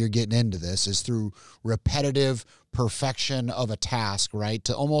the only way you're getting into this is through repetitive perfection of a task, right?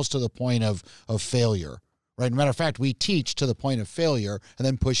 To almost to the point of failure, right? Matter of fact, we teach to the point of failure and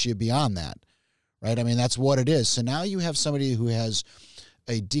then push you beyond that, right? I mean, that's what it is. So now you have somebody who has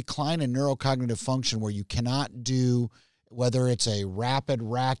a decline in neurocognitive function where you cannot do, whether it's a rapid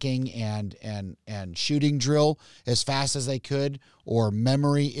racking and shooting drill as fast as they could, or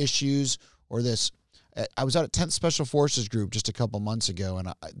memory issues, or this. I was out at 10th Special Forces Group just a couple months ago,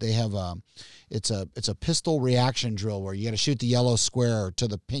 and they have it's a pistol reaction drill where you got to shoot the yellow square to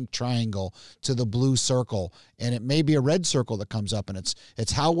the pink triangle to the blue circle, and it may be a red circle that comes up, and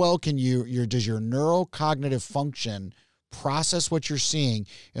it's how well can does your neurocognitive function process what you're seeing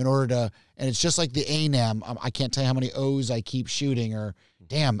in order to, and it's just like the ANAM. I can't tell you how many O's I keep shooting, or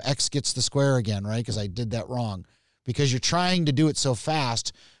damn, X gets the square again, right? Because I did that wrong, because you're trying to do it so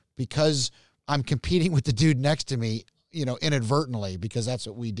fast because I'm competing with the dude next to me, inadvertently, because that's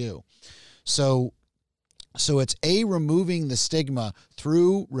what we do. So it's removing the stigma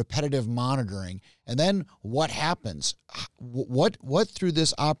through repetitive monitoring. And then what happens? What through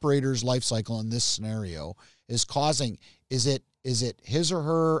this operator's life cycle in this scenario is causing, is it his or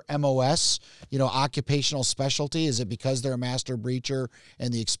her MOS, occupational specialty? Is it because they're a master breacher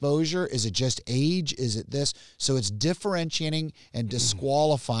and the exposure? Is it just age? Is it this? So it's differentiating and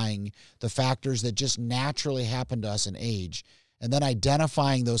disqualifying the factors that just naturally happen to us in age, and then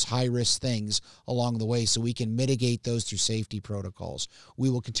identifying those high-risk things along the way so we can mitigate those through safety protocols. We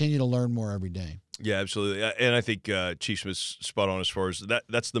will continue to learn more every day. Yeah, absolutely. And I think Chief Smith's spot on as far as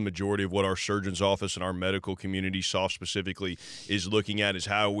that's the majority of what our surgeon's office and our medical community, SOF specifically, is looking at, is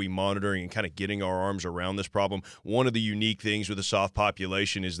how are we monitoring and kind of getting our arms around this problem. One of the unique things with the SOF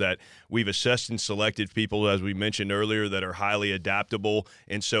population is that we've assessed and selected people, as we mentioned earlier, that are highly adaptable.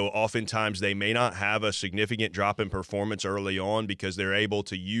 And so oftentimes they may not have a significant drop in performance early on because they're able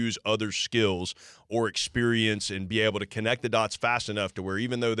to use other skills or experience and be able to connect the dots fast enough to where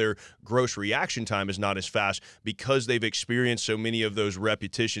even though their gross reaction time is not as fast, because they've experienced so many of those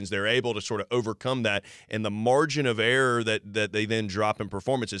repetitions, they're able to sort of overcome that, and the margin of error that they then drop in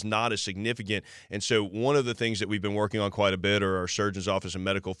performance is not as significant. And so one of the things that we've been working on quite a bit, or our surgeon's office and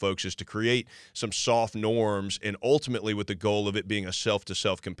medical folks, is to create some soft norms, and ultimately with the goal of it being a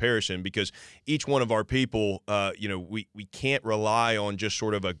self-to-self comparison, because each one of our people, we can't rely on just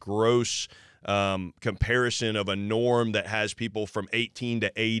sort of a gross comparison of a norm that has people from 18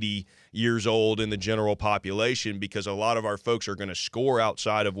 to 80 years old in the general population, because a lot of our folks are going to score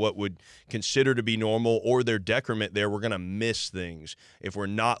outside of what would consider to be normal, or their decrement there. We're going to miss things if we're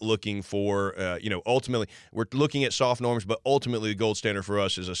not looking for, ultimately we're looking at soft norms, but ultimately the gold standard for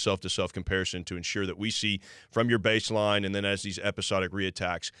us is a self-to-self comparison to ensure that we see from your baseline, and then as these episodic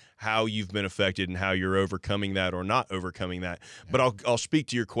reattacks, how you've been affected and how you're overcoming that or not overcoming that. But I'll speak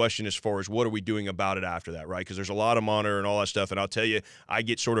to your question as far as what are we doing about it after that, right? Because there's a lot of monitor and all that stuff, and I'll tell you, I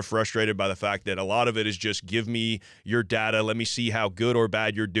get sort of frustrated by the fact that a lot of it is just give me your data, let me see how good or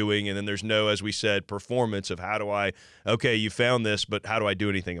bad you're doing, and then there's no, as we said, performance of okay, you found this, but how do I do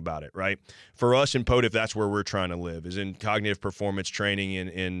anything about it, right? For us in POTIF, that's where we're trying to live, is in cognitive performance training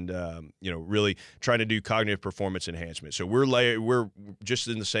and really trying to do cognitive performance enhancement. So we're just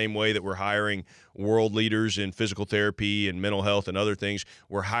in the same way that we're hiring world leaders in physical therapy and mental health and other things,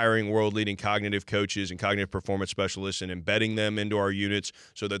 we're hiring world leading cognitive coaches and cognitive performance specialists and embedding them into our units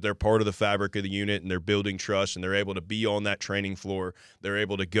so that they're part of the fabric of the unit and they're building trust and they're able to be on that training floor. They're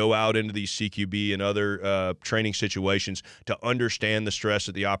able to go out into these CQB and other training situations to understand the stress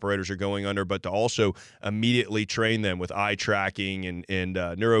that the operators are going under, but to also immediately train them with eye tracking and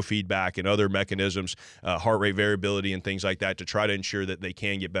neurofeedback and other mechanisms, heart rate variability and things like that, to try to ensure that they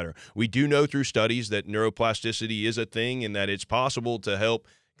can get better. We do know through studies that neuroplasticity is a thing and that it's possible to help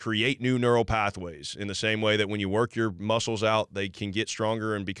create new neural pathways in the same way that when you work your muscles out, they can get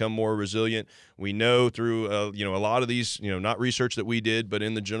stronger and become more resilient. We know through, a lot of these, not research that we did, but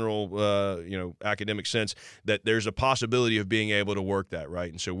in the general, academic sense, that there's a possibility of being able to work that,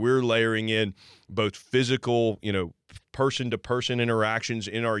 right? And so we're layering in both physical, person-to-person interactions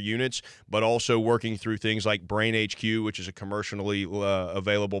in our units, but also working through things like Brain HQ, which is a commercially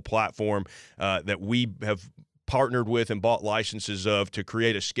available platform that we have partnered with and bought licenses of to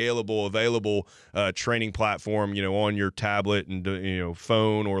create a scalable, available training platform, on your tablet and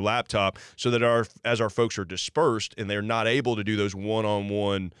phone or laptop, so that as our folks are dispersed and they're not able to do those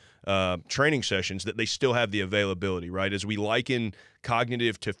one-on-one training sessions, that they still have the availability, right? As we liken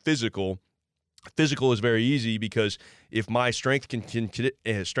cognitive to physical is very easy because if my strength and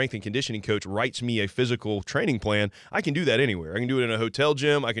conditioning coach writes me a physical training plan, I can do that anywhere. I can do it in a hotel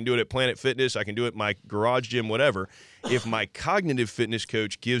gym. I can do it at Planet Fitness. I can do it at my garage gym, whatever. If my cognitive fitness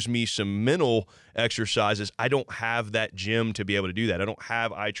coach gives me some mental exercises, I don't have that gym to be able to do that. I don't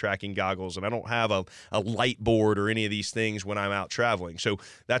have eye tracking goggles, and I don't have a light board or any of these things when I'm out traveling. So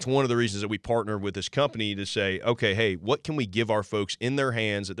that's one of the reasons that we partnered with this company to say, okay, hey, what can we give our folks in their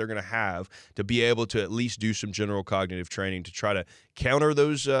hands that they're going to have to be able to at least do some general cognitive training to try to counter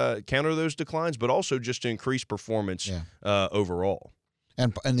those declines, but also just to increase performance overall.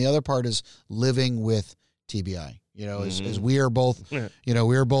 And the other part is living with TBI. As we are both,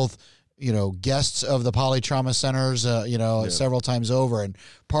 we are both, guests of the polytrauma centers, several times over. And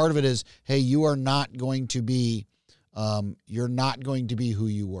part of it is, hey, you're not going to be who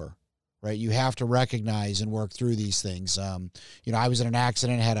you were, right? You have to recognize and work through these things. I was in an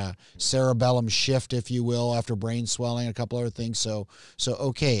accident, had a cerebellum shift, if you will, after brain swelling, a couple other things. So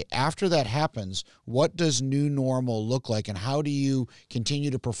okay, after that happens, what does new normal look like, and how do you continue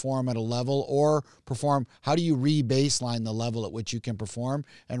to perform at a level, or how do you re-baseline the level at which you can perform,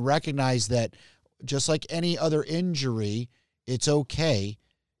 and recognize that just like any other injury, it's okay.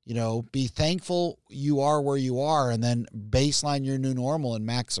 Be thankful you are where you are, and then baseline your new normal and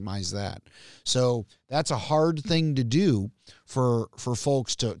maximize that. So that's a hard thing to do for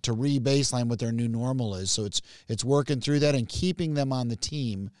folks to re-baseline what their new normal is. So it's working through that and keeping them on the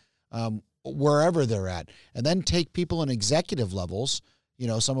team wherever they're at, and then take people in executive levels.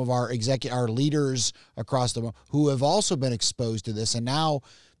 Some of our leaders across the world who have also been exposed to this, and now,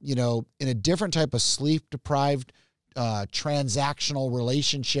 in a different type of sleep-deprived transactional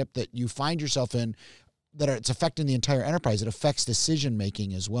relationship that you find yourself in, that it's affecting the entire enterprise. It affects decision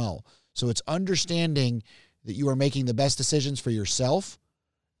making as well. So it's understanding that you are making the best decisions for yourself,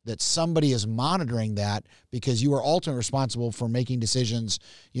 that somebody is monitoring that, because you are ultimately responsible for making decisions,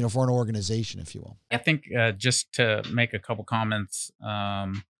 for an organization, if you will. I think just to make a couple comments,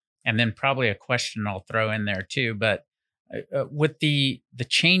 and then probably a question I'll throw in there too, but with the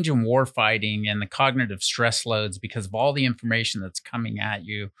change in warfighting and the cognitive stress loads, because of all the information that's coming at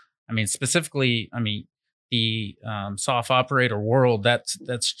you, specifically, the soft operator world,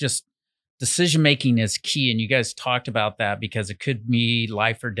 that's just decision making is key, and you guys talked about that because it could be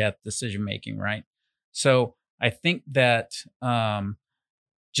life or death decision making, right? So I think that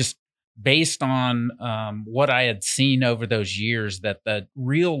just based on what I had seen over those years, that the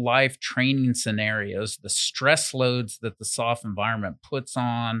real life training scenarios, the stress loads that the soft environment puts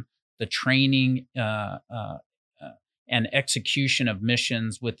on the training and execution of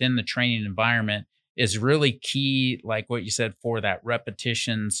missions within the training environment is really key, like what you said, for that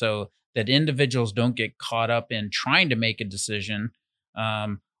repetition, so that individuals don't get caught up in trying to make a decision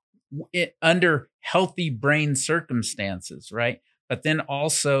under healthy brain circumstances, right? But then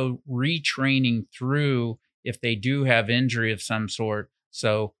also retraining through if they do have injury of some sort.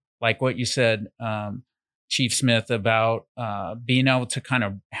 So like what you said, Chief Smith, about being able to kind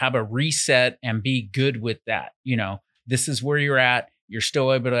of have a reset and be good with that. This is where you're at. You're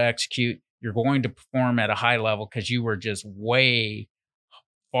still able to execute. You're going to perform at a high level because you were just way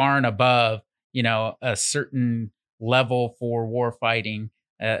far and above, a certain level for war fighting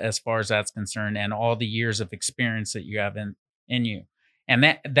as far as that's concerned, and all the years of experience that you have in you. And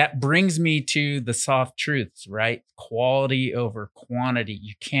that brings me to the soft truths, right? Quality over quantity.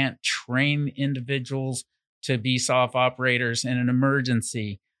 You can't train individuals to be soft operators in an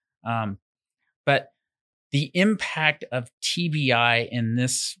emergency. But the impact of TBI in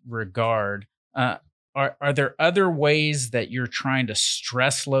this regard, are there other ways that you're trying to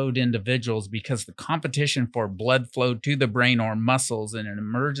stress load individuals, because the competition for blood flow to the brain or muscles in an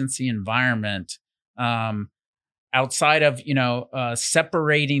emergency environment, outside of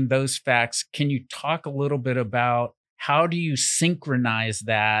separating those facts, can you talk a little bit about how do you synchronize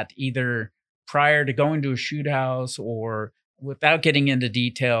that either prior to going to a shoot house, or without getting into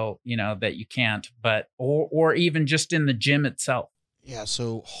detail, that you can't, but or even just in the gym itself? Yeah,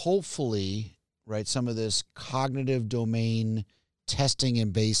 so hopefully, right, some of this cognitive domain testing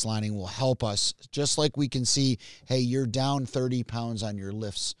and baselining will help us, just like we can see, hey, you're down 30 pounds on your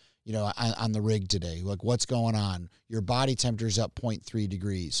lifts, on the rig today. Like, what's going on? Your body temperature's up 0.3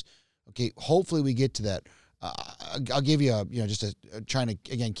 degrees. Okay, hopefully we get to that. I'll give you trying to,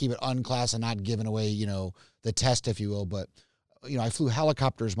 again, keep it unclass and not giving away, the test, if you will. But, I flew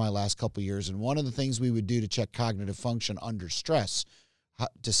helicopters my last couple of years, and one of the things we would do to check cognitive function under stress,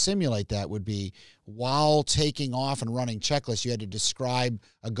 to simulate that, would be while taking off and running checklists, you had to describe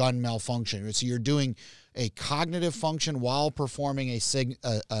a gun malfunction. So you're doing a cognitive function while performing a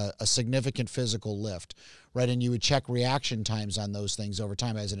significant physical lift, right? And you would check reaction times on those things over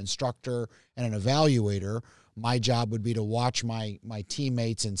time. As an instructor and an evaluator, my job would be to watch my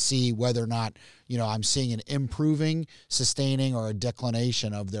teammates and see whether or not, I'm seeing an improving, sustaining, or a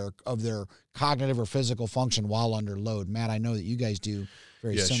declination of their cognitive or physical function while under load. Matt, I know that you guys do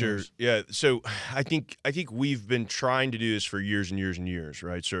very similar. Sure. Yeah. So I think we've been trying to do this for years and years and years,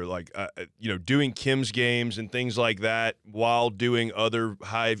 right? So like, doing Kim's games and things like that while doing other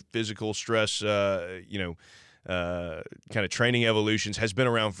high physical stress, kind of training evolutions has been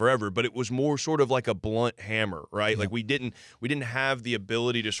around forever, but it was more sort of like a blunt hammer, right? Like we didn't have the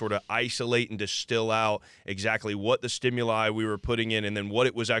ability to sort of isolate and distill out exactly what the stimuli we were putting in and then what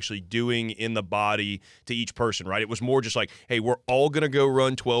it was actually doing in the body to each person, right? It was more just like, hey, we're all going to go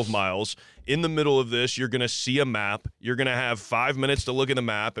run 12 miles. In the middle of this, you're going to see a map. You're going to have 5 minutes to look at the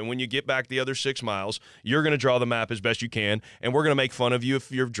map. And when you get back the other 6 miles, you're going to draw the map as best you can. And we're going to make fun of you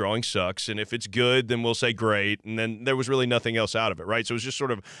if your drawing sucks. And if it's good, then we'll say great. And then there was really nothing else out of it, right? So it was just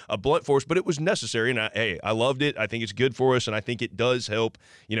sort of a blunt force, but it was necessary. And I loved it. I think it's good for us. And I think it does help.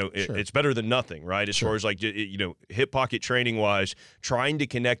 Sure. It's better than nothing, right? As far as like, hip pocket training wise, trying to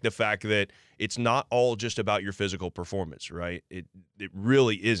connect the fact that it's not all just about your physical performance, right? It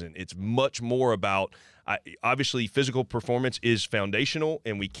really isn't. It's much more about, obviously, physical performance is foundational,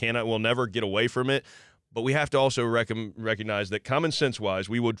 and we'll never get away from it. But we have to also recognize that common sense-wise,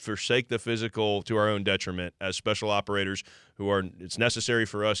 we would forsake the physical to our own detriment as special operators it's necessary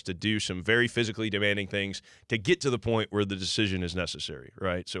for us to do some very physically demanding things to get to the point where the decision is necessary,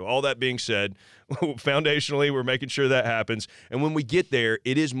 right? So all that being said, foundationally, we're making sure that happens. And when we get there,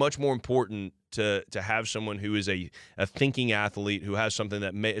 it is much more important to have someone who is a thinking athlete, who has somebody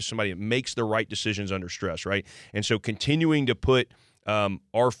that makes the right decisions under stress, right? And so continuing to put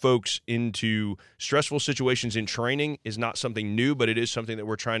our folks into stressful situations in training is not something new, but it is something that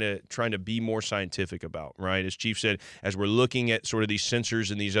we're trying to be more scientific about, right? As Chief said, as we're looking at sort of these sensors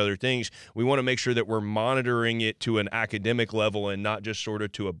and these other things, we want to make sure that we're monitoring it to an academic level and not just sort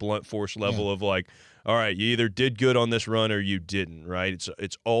of to a blunt force level of like, all right, you either did good on this run or you didn't, right?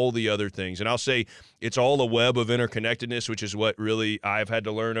 It's all the other things. And I'll say it's all a web of interconnectedness, which is what really I've had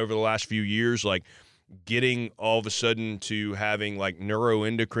to learn over the last few years, like getting all of a sudden to having like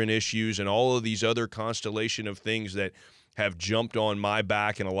neuroendocrine issues and all of these other constellation of things that have jumped on my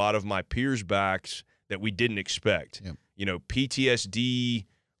back and a lot of my peers' backs that we didn't expect. Yep. PTSD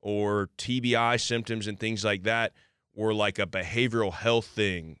or TBI symptoms and things like that were like a behavioral health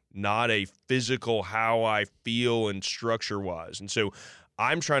thing, not a physical how I feel and structure-wise. And so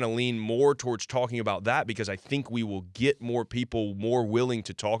I'm trying to lean more towards talking about that because I think we will get more people more willing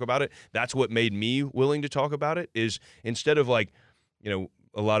to talk about it. That's what made me willing to talk about it, is instead of like,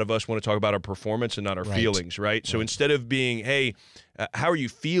 a lot of us want to talk about our performance and not our feelings, right? So instead of being, hey, how are you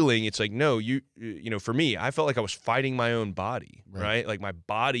feeling? It's like, no, for me, I felt like I was fighting my own body, right? Like my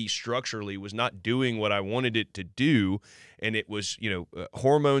body structurally was not doing what I wanted it to do. And it was,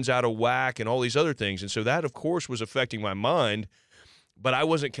 hormones out of whack and all these other things. And so that, of course, was affecting my mind. But I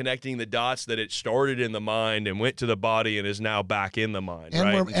wasn't connecting the dots that it started in the mind and went to the body and is now back in the mind. And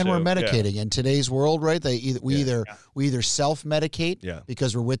right? we're medicating in today's world, right? We either self-medicate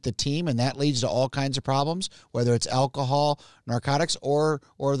because we're with the team, and that leads to all kinds of problems, whether it's alcohol, narcotics, or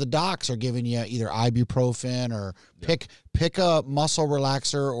the docs are giving you either ibuprofen or pick a muscle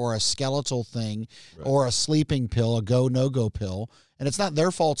relaxer or a skeletal thing or a sleeping pill, a no-go pill. And it's not their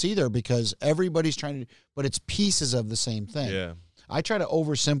faults either because everybody's trying to, but it's pieces of the same thing. Yeah. I try to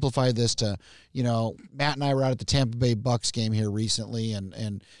oversimplify this to, Matt and I were out at the Tampa Bay Bucks game here recently,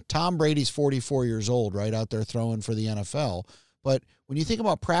 and Tom Brady's 44 years old, right, out there throwing for the NFL. But when you think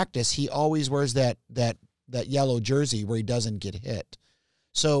about practice, he always wears that yellow jersey where he doesn't get hit.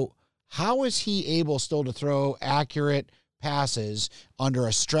 So how is he able still to throw accurate passes under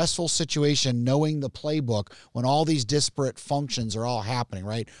a stressful situation, knowing the playbook when all these disparate functions are all happening,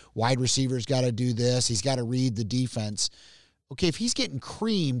 right? Wide receiver's got to do this. He's got to read the defense. Okay, if he's getting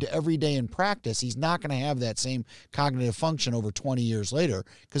creamed every day in practice, he's not going to have that same cognitive function over 20 years later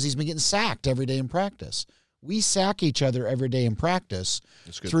because he's been getting sacked every day in practice. We sack each other every day in practice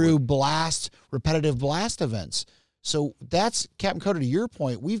through repetitive blast events. So that's, Captain Coda, to your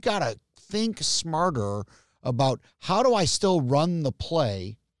point, we've got to think smarter about how do I still run the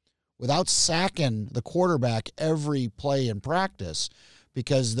play without sacking the quarterback every play in practice,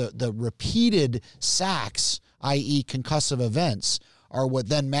 because the repeated sacks, i.e. concussive events, are what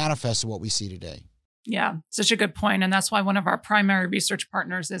then manifests what we see today. Yeah, such a good point. And that's why one of our primary research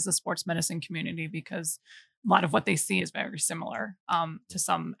partners is the sports medicine community, because a lot of what they see is very similar to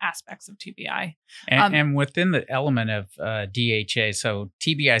some aspects of TBI. And within the element of DHA, so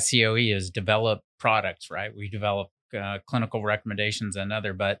TBI COE is developed products, right? We develop clinical recommendations and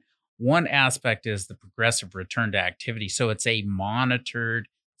other, but one aspect is the progressive return to activity. So it's a monitored,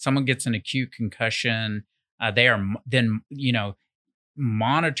 someone gets an acute concussion, they are then,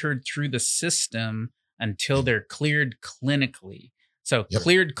 monitored through the system until they're cleared clinically. So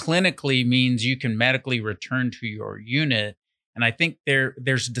cleared clinically means you can medically return to your unit. And I think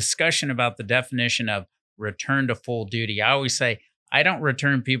there's discussion about the definition of return to full duty. I always say, I don't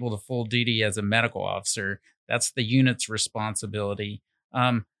return people to full duty as a medical officer. That's the unit's responsibility.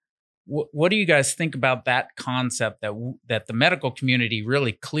 What do you guys think about that concept that the medical community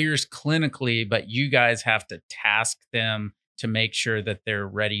really clears clinically, but you guys have to task them to make sure that they're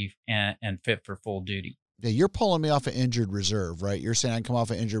ready and fit for full duty? Yeah, you're pulling me off of injured reserve, right? You're saying I can come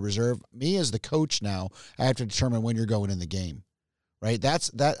off of injured reserve. Me as the coach now, I have to determine when you're going in the game, right?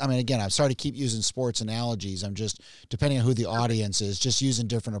 I mean, again, I'm sorry to keep using sports analogies. I'm just, depending on who the audience is, just using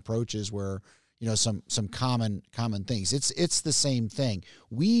different approaches where, some common things. It's the same thing.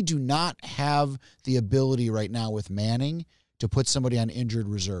 We do not have the ability right now with Manning to put somebody on injured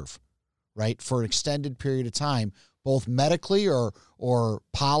reserve, right, for an extended period of time, both medically or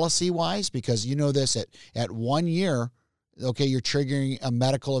policy-wise, because this at 1 year, okay, you're triggering a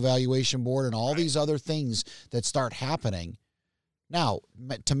medical evaluation board and all these other things that start happening. Now,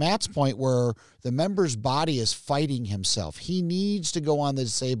 to Matt's point, where the member's body is fighting himself, he needs to go on the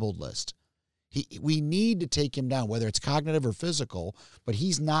disabled list. We need to take him down, whether it's cognitive or physical, but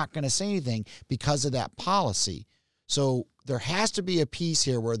he's not going to say anything because of that policy. So there has to be a piece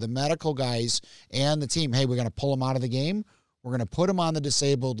here where the medical guys and the team, hey, we're going to pull him out of the game. We're going to put him on the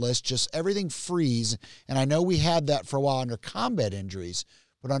disabled list, just everything freeze. And I know we had that for a while under combat injuries,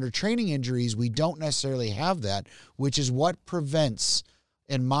 but under training injuries, we don't necessarily have that, which is what prevents,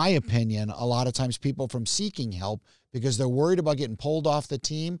 in my opinion, a lot of times people from seeking help because they're worried about getting pulled off the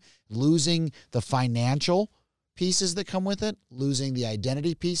team, losing the financial pieces that come with it, losing the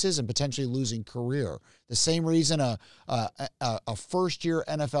identity pieces, and potentially losing career. The same reason a first-year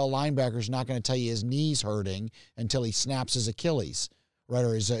NFL linebacker is not going to tell you his knee's hurting until he snaps his Achilles, right,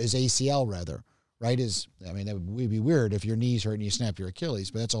 or his ACL rather, right? That would be weird if your knee's hurt and you snap your Achilles,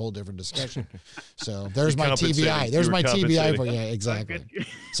 but that's a whole different discussion. So there's my TBI. There's my TBI for you. Yeah, exactly.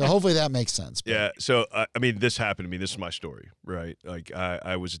 So hopefully that makes sense. But. Yeah. So this happened to me. This is my story, right? Like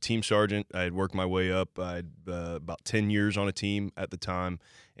I was a team sergeant. I had worked my way up. I had about 10 years on a team at the time,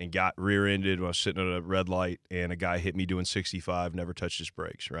 and got rear-ended when I was sitting at a red light, and a guy hit me doing 65, never touched his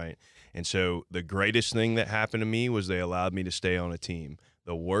brakes, right? And so the greatest thing that happened to me was they allowed me to stay on a team.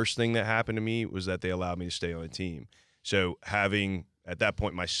 The worst thing that happened to me was that they allowed me to stay on a team. So having, at that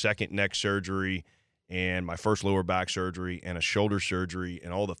point, my second neck surgery and my first lower back surgery and a shoulder surgery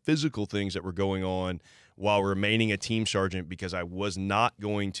and all the physical things that were going on while remaining a team sergeant, because I was not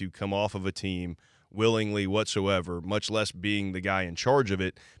going to come off of a team willingly whatsoever, much less being the guy in charge of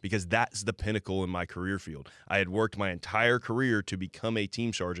it, because that's the pinnacle in my career field. I had worked my entire career to become a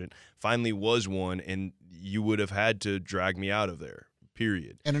team sergeant, finally was one, and you would have had to drag me out of there.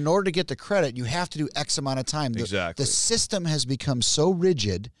 Period. And in order to get the credit, you have to do X amount of time. Exactly. The system has become so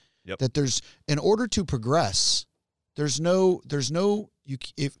rigid that in order to progress,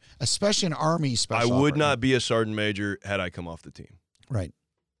 especially an Army special. I would not be a sergeant major had I come off the team. Right.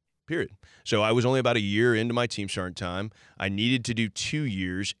 Period. So I was only about a year into my team sergeant time. I needed to do 2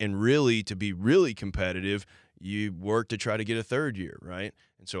 years, and really, to be really competitive, you work to try to get a third year, right?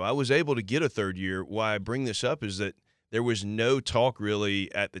 And so I was able to get a third year. Why I bring this up is that there was no talk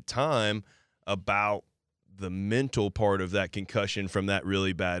really at the time about the mental part of that concussion from that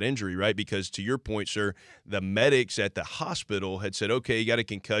really bad injury, right? Because to your point, sir, the medics at the hospital had said, okay, you got a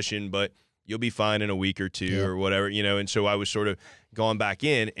concussion, but you'll be fine in a week or two or whatever, and so I was sort of gone back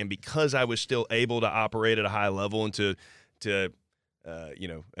in, and because I was still able to operate at a high level and to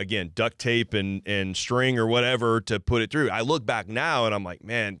again, duct tape and string or whatever to put it through. I look back now and I'm like,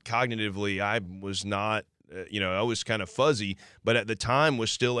 man, cognitively, I was not, I was kind of fuzzy, but at the time was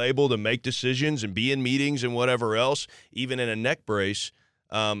still able to make decisions and be in meetings and whatever else, even in a neck brace.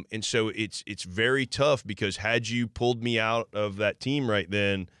 And so it's very tough, because had you pulled me out of that team right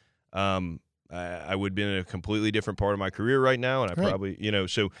then, I would be in a completely different part of my career right now. And I probably,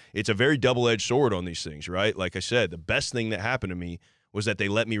 so it's a very double-edged sword on these things, right? Like I said, the best thing that happened to me was that they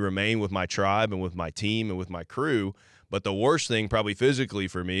let me remain with my tribe and with my team and with my crew. But the worst thing probably physically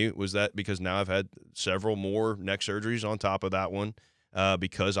for me was that, because now I've had several more neck surgeries on top of that one,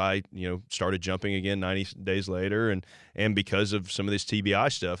 because I, started jumping again 90 days later, and because of some of this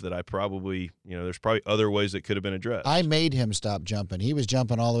TBI stuff that I probably, there's probably other ways that could have been addressed. I made him stop jumping. He was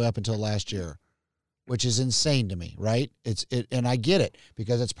jumping all the way up until last year, which is insane to me, right? And I get it,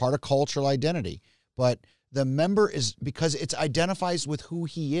 because it's part of cultural identity. But the member is, because it identifies with who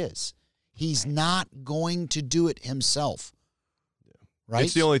he is. He's not going to do it himself. Right?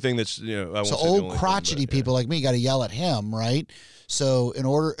 It's the only thing that's, I won't so say the old only crotchety thing, but, people like me got to yell at him, right? So in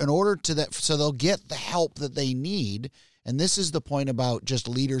order to that, so they'll get the help that they need. And this is the point about just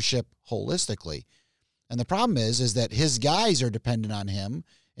leadership holistically. And the problem is that his guys are dependent on him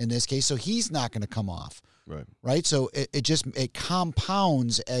in this case, so he's not going to come off. Right. So it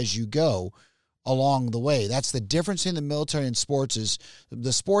compounds as you go along the way. That's the difference in the military and sports. Is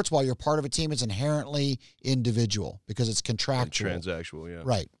the sports, while you're part of a team, it's inherently individual because it's contractual. And transactional, yeah.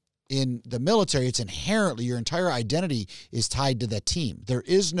 Right. In the military, it's inherently, your entire identity is tied to that team. There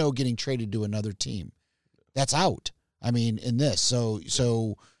is no getting traded to another team. That's out. I mean, in this. So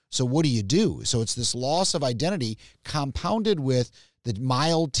what do you do? So it's this loss of identity compounded with the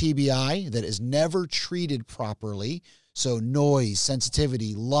mild TBI that is never treated properly. So noise,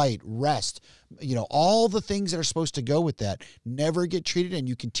 sensitivity, light, rest, all the things that are supposed to go with that never get treated, and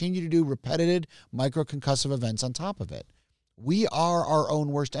you continue to do repetitive microconcussive events on top of it. We are our own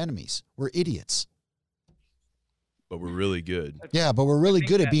worst enemies. We're idiots. But we're really good. Yeah, but we're really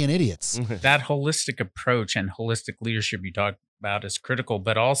good at being idiots. That holistic approach and holistic leadership you talked about is critical,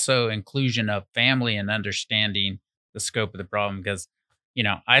 but also inclusion of family and understanding the scope of the problem. Because,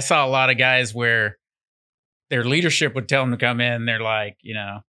 I saw a lot of guys where their leadership would tell them to come in. They're like,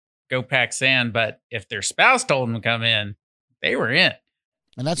 go pack sand. But if their spouse told them to come in, they were in.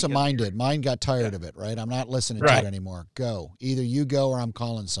 And that's what mine did. Mine got tired of it, right? I'm not listening to it anymore. Go. Either you go or I'm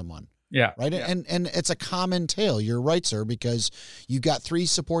calling someone. Yeah. Right. Yeah. And it's a common tale. You're right, sir, because you've got three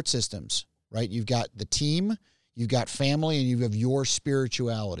support systems, right? You've got the team, you've got family, and you have your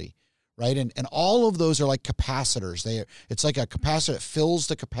spirituality, right? And all of those are like capacitors. It's like a capacitor that fills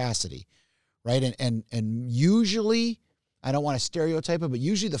the capacity, right? And usually, I don't want to stereotype it, but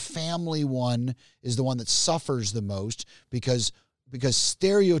usually the family one is the one that suffers the most because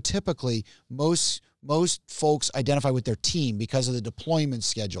stereotypically most folks identify with their team because of the deployment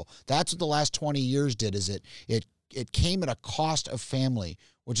schedule. That's what the last 20 years did, is it came at a cost of family,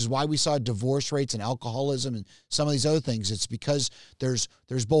 which is why we saw divorce rates and alcoholism and some of these other things. It's because there's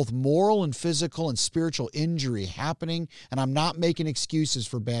both moral and physical and spiritual injury happening, and I'm not making excuses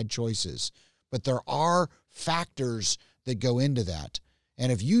for bad choices, but there are factors that go into that.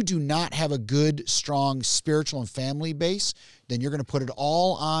 And if you do not have a good, strong spiritual and family base, then you're going to put it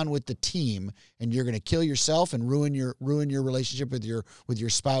all on with the team, and you're going to kill yourself and ruin your relationship with your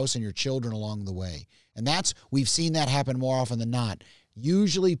spouse and your children along the way. And we've seen that happen more often than not,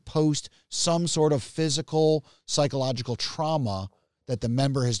 usually post some sort of physical, psychological trauma that the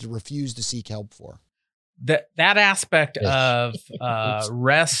member has refused to seek help for. That aspect of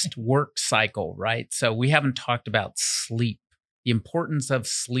rest work cycle, right? So we haven't talked about sleep. The importance of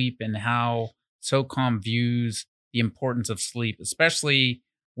sleep and how SOCOM views the importance of sleep, especially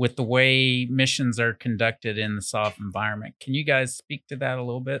with the way missions are conducted in the soft environment. Can you guys speak to that a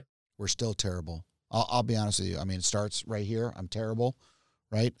little bit? We're still terrible. I'll be honest with you. I mean, it starts right here. I'm terrible,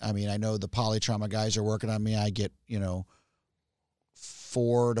 right? I mean, I know the polytrauma guys are working on me. I get,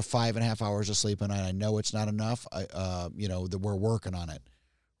 4 to 5.5 hours of sleep a night. I know it's not enough. That we're working on it,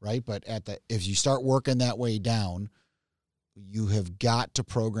 right? But if you start working that way down, you have got to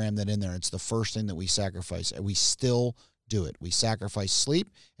program that in there. It's the first thing that we sacrifice, and we still do it. We sacrifice sleep,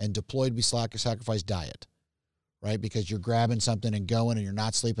 and deployed we sacrifice diet, right? Because you're grabbing something and going and you're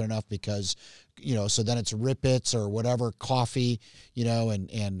not sleeping enough because, so then it's Rippets or whatever, coffee,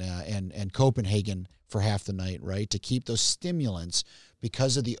 and Copenhagen for half the night, right? To keep those stimulants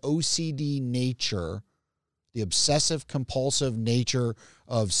because of the OCD nature, the obsessive compulsive nature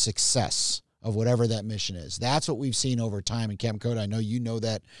of success of whatever that mission is. That's what we've seen over time in Camp Code. I know you know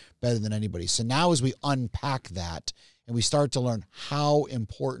that better than anybody. So now as we unpack that and we start to learn how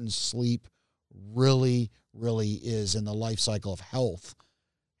important sleep really is in the life cycle of health,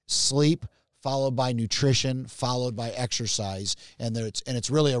 sleep followed by nutrition, followed by exercise, and it's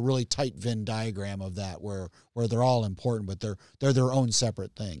really a really tight Venn diagram of that where they're all important, but they're their own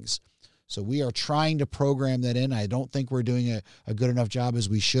separate things. So we are trying to program that in. I don't think we're doing a good enough job as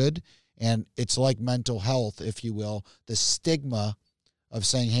we should. And it's like mental health, if you will, the stigma of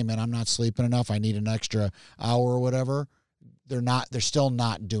saying, hey man, I'm not sleeping enough, I need an extra hour or whatever. They're still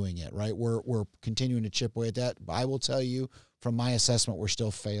not doing it, right? We're continuing to chip away at that. But I will tell you from my assessment, we're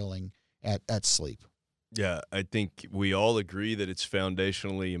still failing at sleep. Yeah, I think we all agree that it's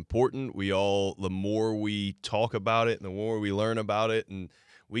foundationally important. The more we talk about it and the more we learn about it, and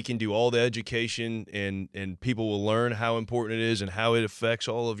we can do all the education and people will learn how important it is and how it affects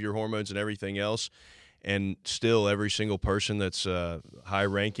all of your hormones and everything else. And still every single person that's high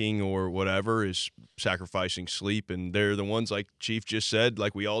ranking or whatever is sacrificing sleep. And they're the ones, like Chief just said,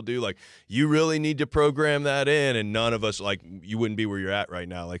 like we all do, like you really need to program that in. And none of us, like you wouldn't be where you're at right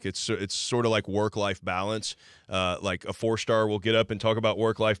now. Like it's sort of like work-life balance. Like a 4-star will get up and talk about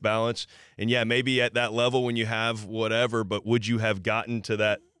work-life balance. And yeah, maybe at that level when you have whatever, but would you have gotten to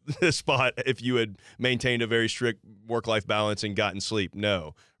that spot if you had maintained a very strict work-life balance and gotten sleep?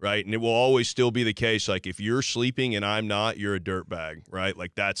 No, right? And it will always still be the case. Like if you're sleeping and I'm not, you're a dirtbag, right?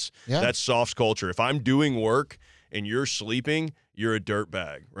 Like that's soft culture. If I'm doing work and you're sleeping, you're a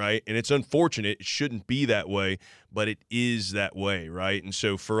dirtbag, right? And it's unfortunate. It shouldn't be that way, but it is that way, right? And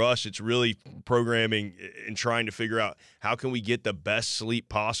so for us, it's really programming and trying to figure out how can we get the best sleep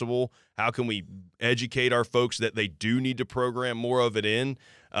possible? How can we educate our folks that they do need to program more of it in?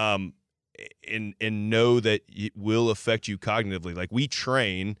 And know that it will affect you cognitively. Like we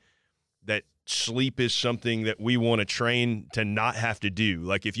train that sleep is something that we want to train to not have to do.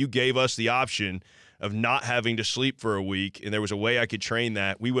 Like if you gave us the option of not having to sleep for a week and there was a way I could train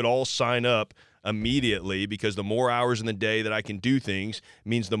that, we would all sign up immediately, because the more hours in the day that I can do things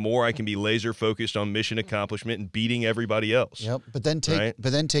means the more I can be laser focused on mission accomplishment and beating everybody else. Yep. But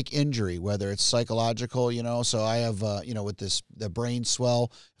then take injury, whether it's psychological, so I have, with the brain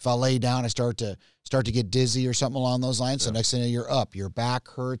swell, if I lay down, I start to get dizzy or something along those lines. So next thing you know, you're up, your back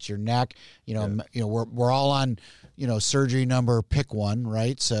hurts, your neck, we're all on, surgery number, pick one,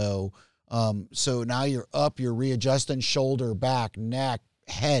 right? So now you're up, you're readjusting shoulder, back, neck,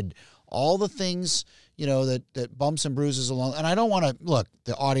 head, all the things, that bumps and bruises along. And I don't want to look,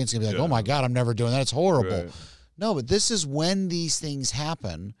 the audience can be like, oh my God, I'm never doing that. It's horrible. Right. No, but this is when these things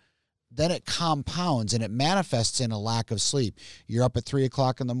happen, then it compounds and it manifests in a lack of sleep. You're up at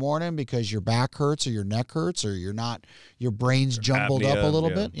 3:00 in the morning because your back hurts or your neck hurts or your brain's jumbled up a little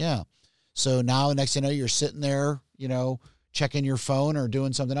bit. Yeah. So now next thing you know, you're sitting there, checking your phone or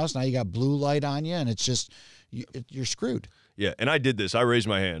doing something else. Now you got blue light on you and it's just, you're screwed. Yeah, and I did this. I raised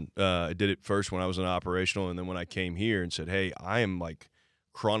my hand. I did it first when I was in operational, and then when I came here and said, hey, I am like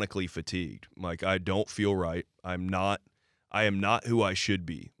chronically fatigued. Like I don't feel right. I am not who I should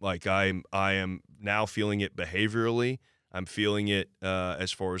be. Like I am now feeling it behaviorally. I'm feeling it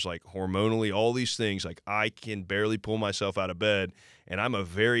as far as like hormonally, all these things. Like I can barely pull myself out of bed, and I'm a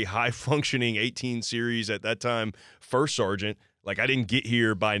very high functioning 18 series at that time first sergeant. Like I didn't get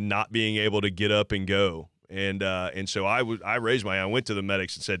here by not being able to get up and go. And so I raised my hand. I went to the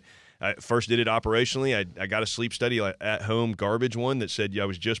medics and said, I first did it operationally. I got a sleep study at home garbage one that said I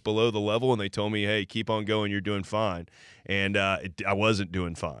was just below the level, and they told me, hey, keep on going, you're doing fine. And I wasn't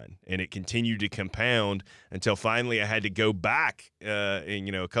doing fine, and it continued to compound until finally I had to go back,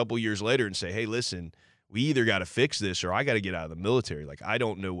 a couple years later and say, hey, listen, we either got to fix this or I got to get out of the military. Like I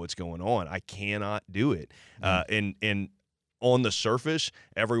don't know what's going on. I cannot do it. And on the surface,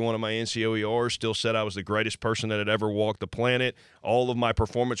 every one of my NCOERs still said I was the greatest person that had ever walked the planet. All of my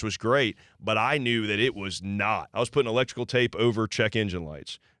performance was great, but I knew that it was not. I was putting electrical tape over check engine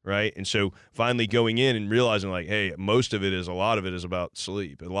lights, right? And so finally going in and realizing like, hey, a lot of it is about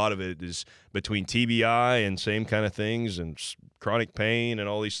sleep. A lot of it is between TBI and same kind of things and chronic pain and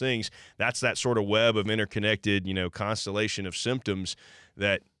all these things. That's that sort of web of interconnected, constellation of symptoms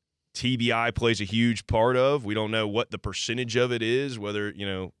that TBI plays a huge part of. We don't know what the percentage of it is, whether,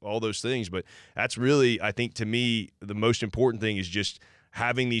 all those things. But that's really, I think, to me, the most important thing is just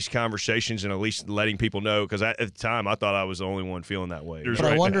having these conversations and at least letting people know, because at the time I thought I was the only one feeling that way. But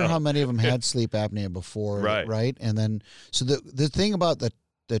I wonder how many of them had sleep apnea before, right? And then, so the thing about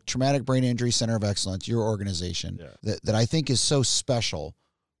the Traumatic Brain Injury Center of Excellence, your organization, that I think is so special,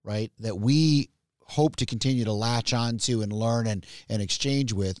 right, that we hope to continue to latch onto and learn and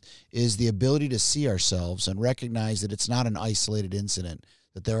exchange with, is the ability to see ourselves and recognize that it's not an isolated incident,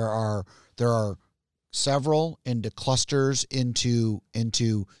 that there are several into clusters,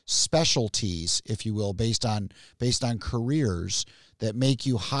 into specialties, if you will, based on careers that make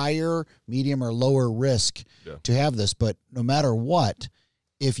you higher, medium, or lower risk to have this. But no matter what,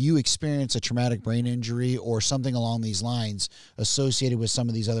 if you experience a traumatic brain injury or something along these lines associated with some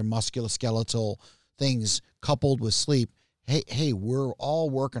of these other musculoskeletal things coupled with sleep, hey, we're all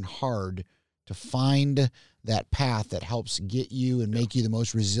working hard to find that path that helps get you and make you the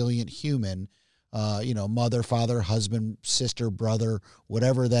most resilient human, mother, father, husband, sister, brother,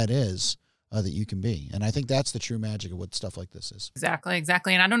 whatever that is, that you can be. And I think that's the true magic of what stuff like this is.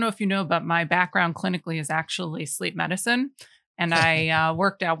 Exactly. And I don't know if you know, but my background clinically is actually sleep medicine. And I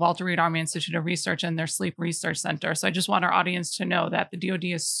worked at Walter Reed Army Institute of Research and their Sleep Research Center. So I just want our audience to know that the DoD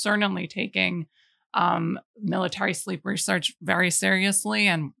is certainly taking military sleep research very seriously,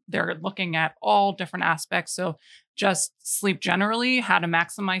 and they're looking at all different aspects. So just sleep generally, how to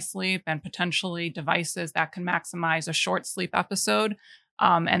maximize sleep, and potentially devices that can maximize a short sleep episode.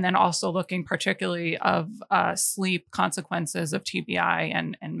 And then also looking particularly of sleep consequences of TBI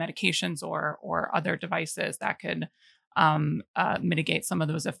and medications or other devices that could mitigate some of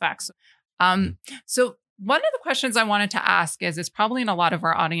those effects. So one of the questions I wanted to ask is, it's probably in a lot of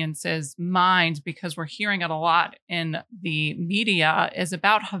our audience's minds because we're hearing it a lot in the media, is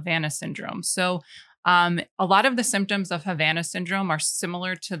about Havana syndrome. So a lot of the symptoms of Havana syndrome are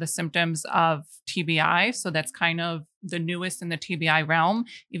similar to the symptoms of TBI. So that's kind of the newest in the TBI realm,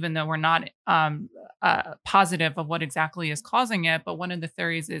 even though we're not positive of what exactly is causing it. But one of the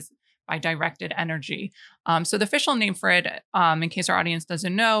theories is by directed energy. So the official name for it, in case our audience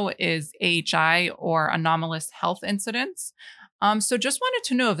doesn't know, is AHI, or anomalous health incidents. So just wanted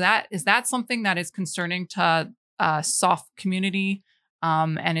to know if is that something that is concerning to SOF community?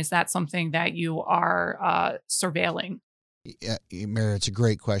 And is that something that you are surveilling? Yeah, Mary, it's a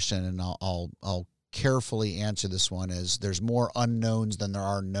great question, and I'll carefully answer this one, as there's more unknowns than there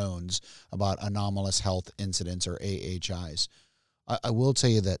are knowns about anomalous health incidents, or AHIs. I will tell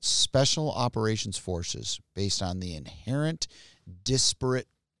you that Special Operations Forces, based on the inherent disparate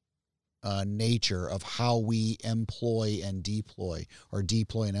nature of how we employ and deploy, or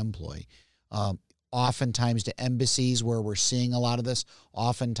deploy and employ, oftentimes to embassies where we're seeing a lot of this,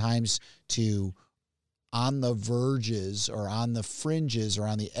 oftentimes to on the verges or on the fringes or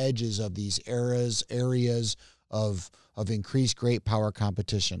on the edges of these areas of increased great power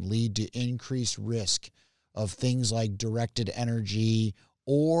competition, lead to increased risk of things like directed energy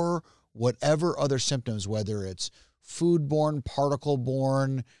or whatever other symptoms, whether it's foodborne,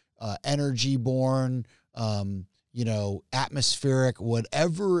 particle-borne, energy-borne, atmospheric,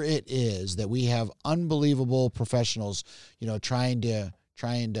 whatever it is, that we have unbelievable professionals, trying to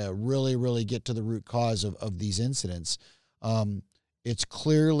really, really get to the root cause of these incidents. It's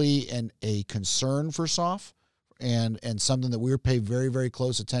clearly a concern for SOF, and something that we pay very, very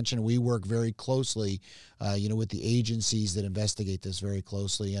close attention. We work very closely, with the agencies that investigate this very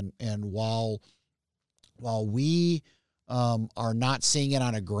closely. And while we are not seeing it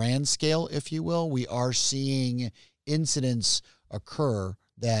on a grand scale, if you will, we are seeing incidents occur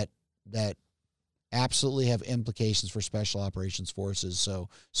that absolutely have implications for Special Operations Forces. So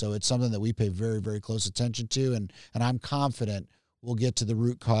it's something that we pay very, very close attention to, and I'm confident we'll get to the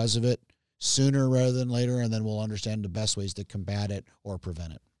root cause of it sooner rather than later, and then we'll understand the best ways to combat it or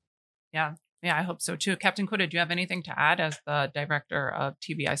prevent it. Yeah, I hope so too. Captain Quita, do you have anything to add as the director of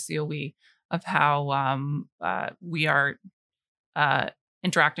TBI COE of how we are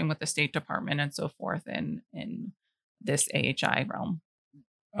interacting with the State Department and so forth in this AHI realm?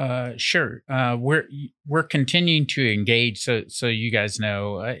 Sure. We're continuing to engage, so you guys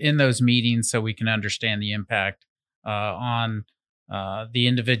know, in those meetings, so we can understand the impact on the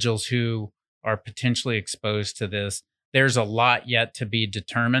individuals who are potentially exposed to this. There's a lot yet to be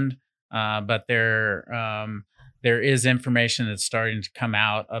determined, but there is information that's starting to come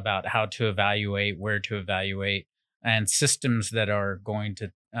out about how to evaluate, where to evaluate, and systems that are going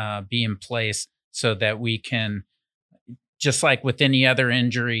to be in place so that we can, just like with any other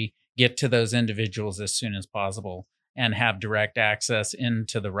injury, get to those individuals as soon as possible and have direct access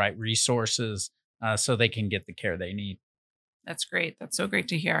into the right resources so they can get the care they need. That's great. That's so great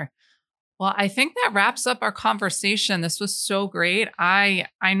to hear. Well, I think that wraps up our conversation. This was so great. I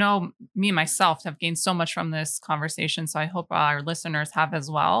know me myself have gained so much from this conversation, so I hope our listeners have as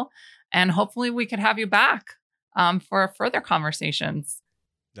well. And hopefully we could have you back for further conversations.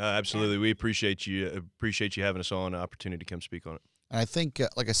 Absolutely. We appreciate you having us on, an opportunity to come speak on it. And I think,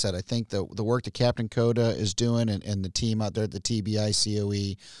 like I said, I think the work that Captain Coda is doing and the team out there at the TBI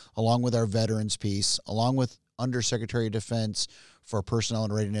COE, along with our veterans piece, along with Undersecretary of Defense for Personnel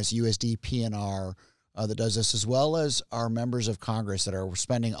and Readiness, USD PNR, that does this, as well as our members of Congress that are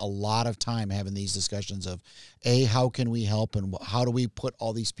spending a lot of time having these discussions of, how can we help and how do we put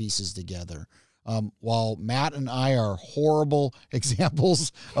all these pieces together? While Matt and I are horrible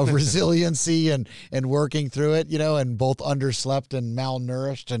examples of resiliency and working through it, and both underslept and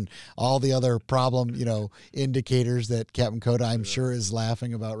malnourished and all the other problem, indicators that Captain Coda, I'm sure, is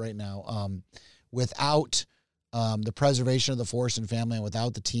laughing about right now. Without the preservation of the force and family, and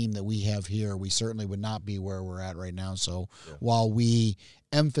without the team that we have here, we certainly would not be where we're at right now. So while we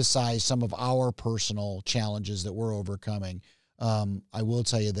emphasize some of our personal challenges that we're overcoming, I will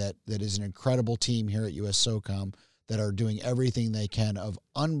tell you that is an incredible team here at USSOCOM that are doing everything they can, of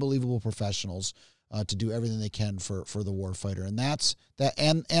unbelievable professionals to do everything they can for the warfighter. And that's that,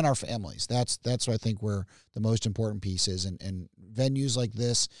 and our families. That's what I think where the most important piece is. And venues like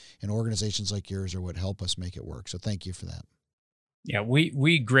this and organizations like yours are what help us make it work. So thank you for that. Yeah,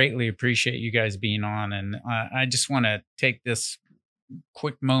 we greatly appreciate you guys being on. And I just want to take this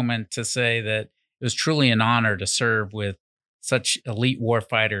quick moment to say that it was truly an honor to serve with such elite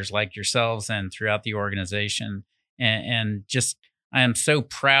warfighters like yourselves and throughout the organization. And just, I am so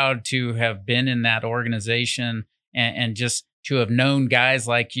proud to have been in that organization and just to have known guys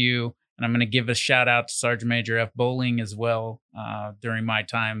like you. And I'm going to give a shout out to Sergeant Major F. Bowling as well during my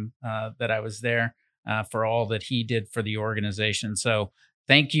time that I was there for all that he did for the organization. So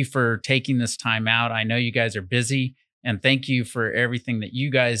thank you for taking this time out. I know you guys are busy, and thank you for everything that you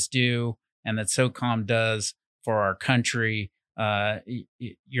guys do and that SOCOM does for our country.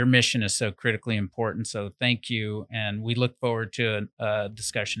 Your mission is so critically important. So thank you. And we look forward to a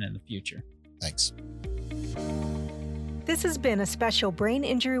discussion in the future. Thanks. This has been a special Brain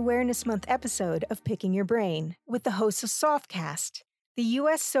Injury Awareness Month episode of Picking Your Brain with the hosts of Softcast, the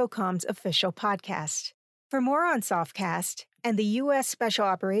U.S. SOCOM's official podcast. For more on Softcast and the U.S. Special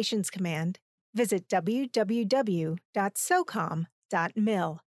Operations Command, visit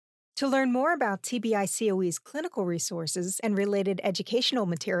www.socom.mil. To learn more about TBI COE's clinical resources and related educational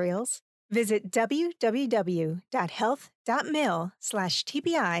materials, visit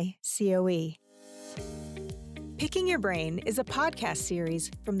www.health.mil/TBI COE. Picking Your Brain is a podcast series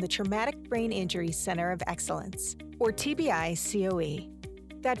from the Traumatic Brain Injury Center of Excellence, or TBI COE,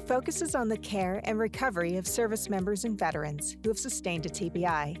 that focuses on the care and recovery of service members and veterans who have sustained a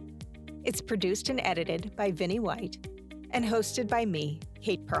TBI. It's produced and edited by Vinnie White and hosted by me,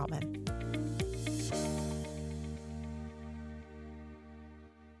 Kate Perlman.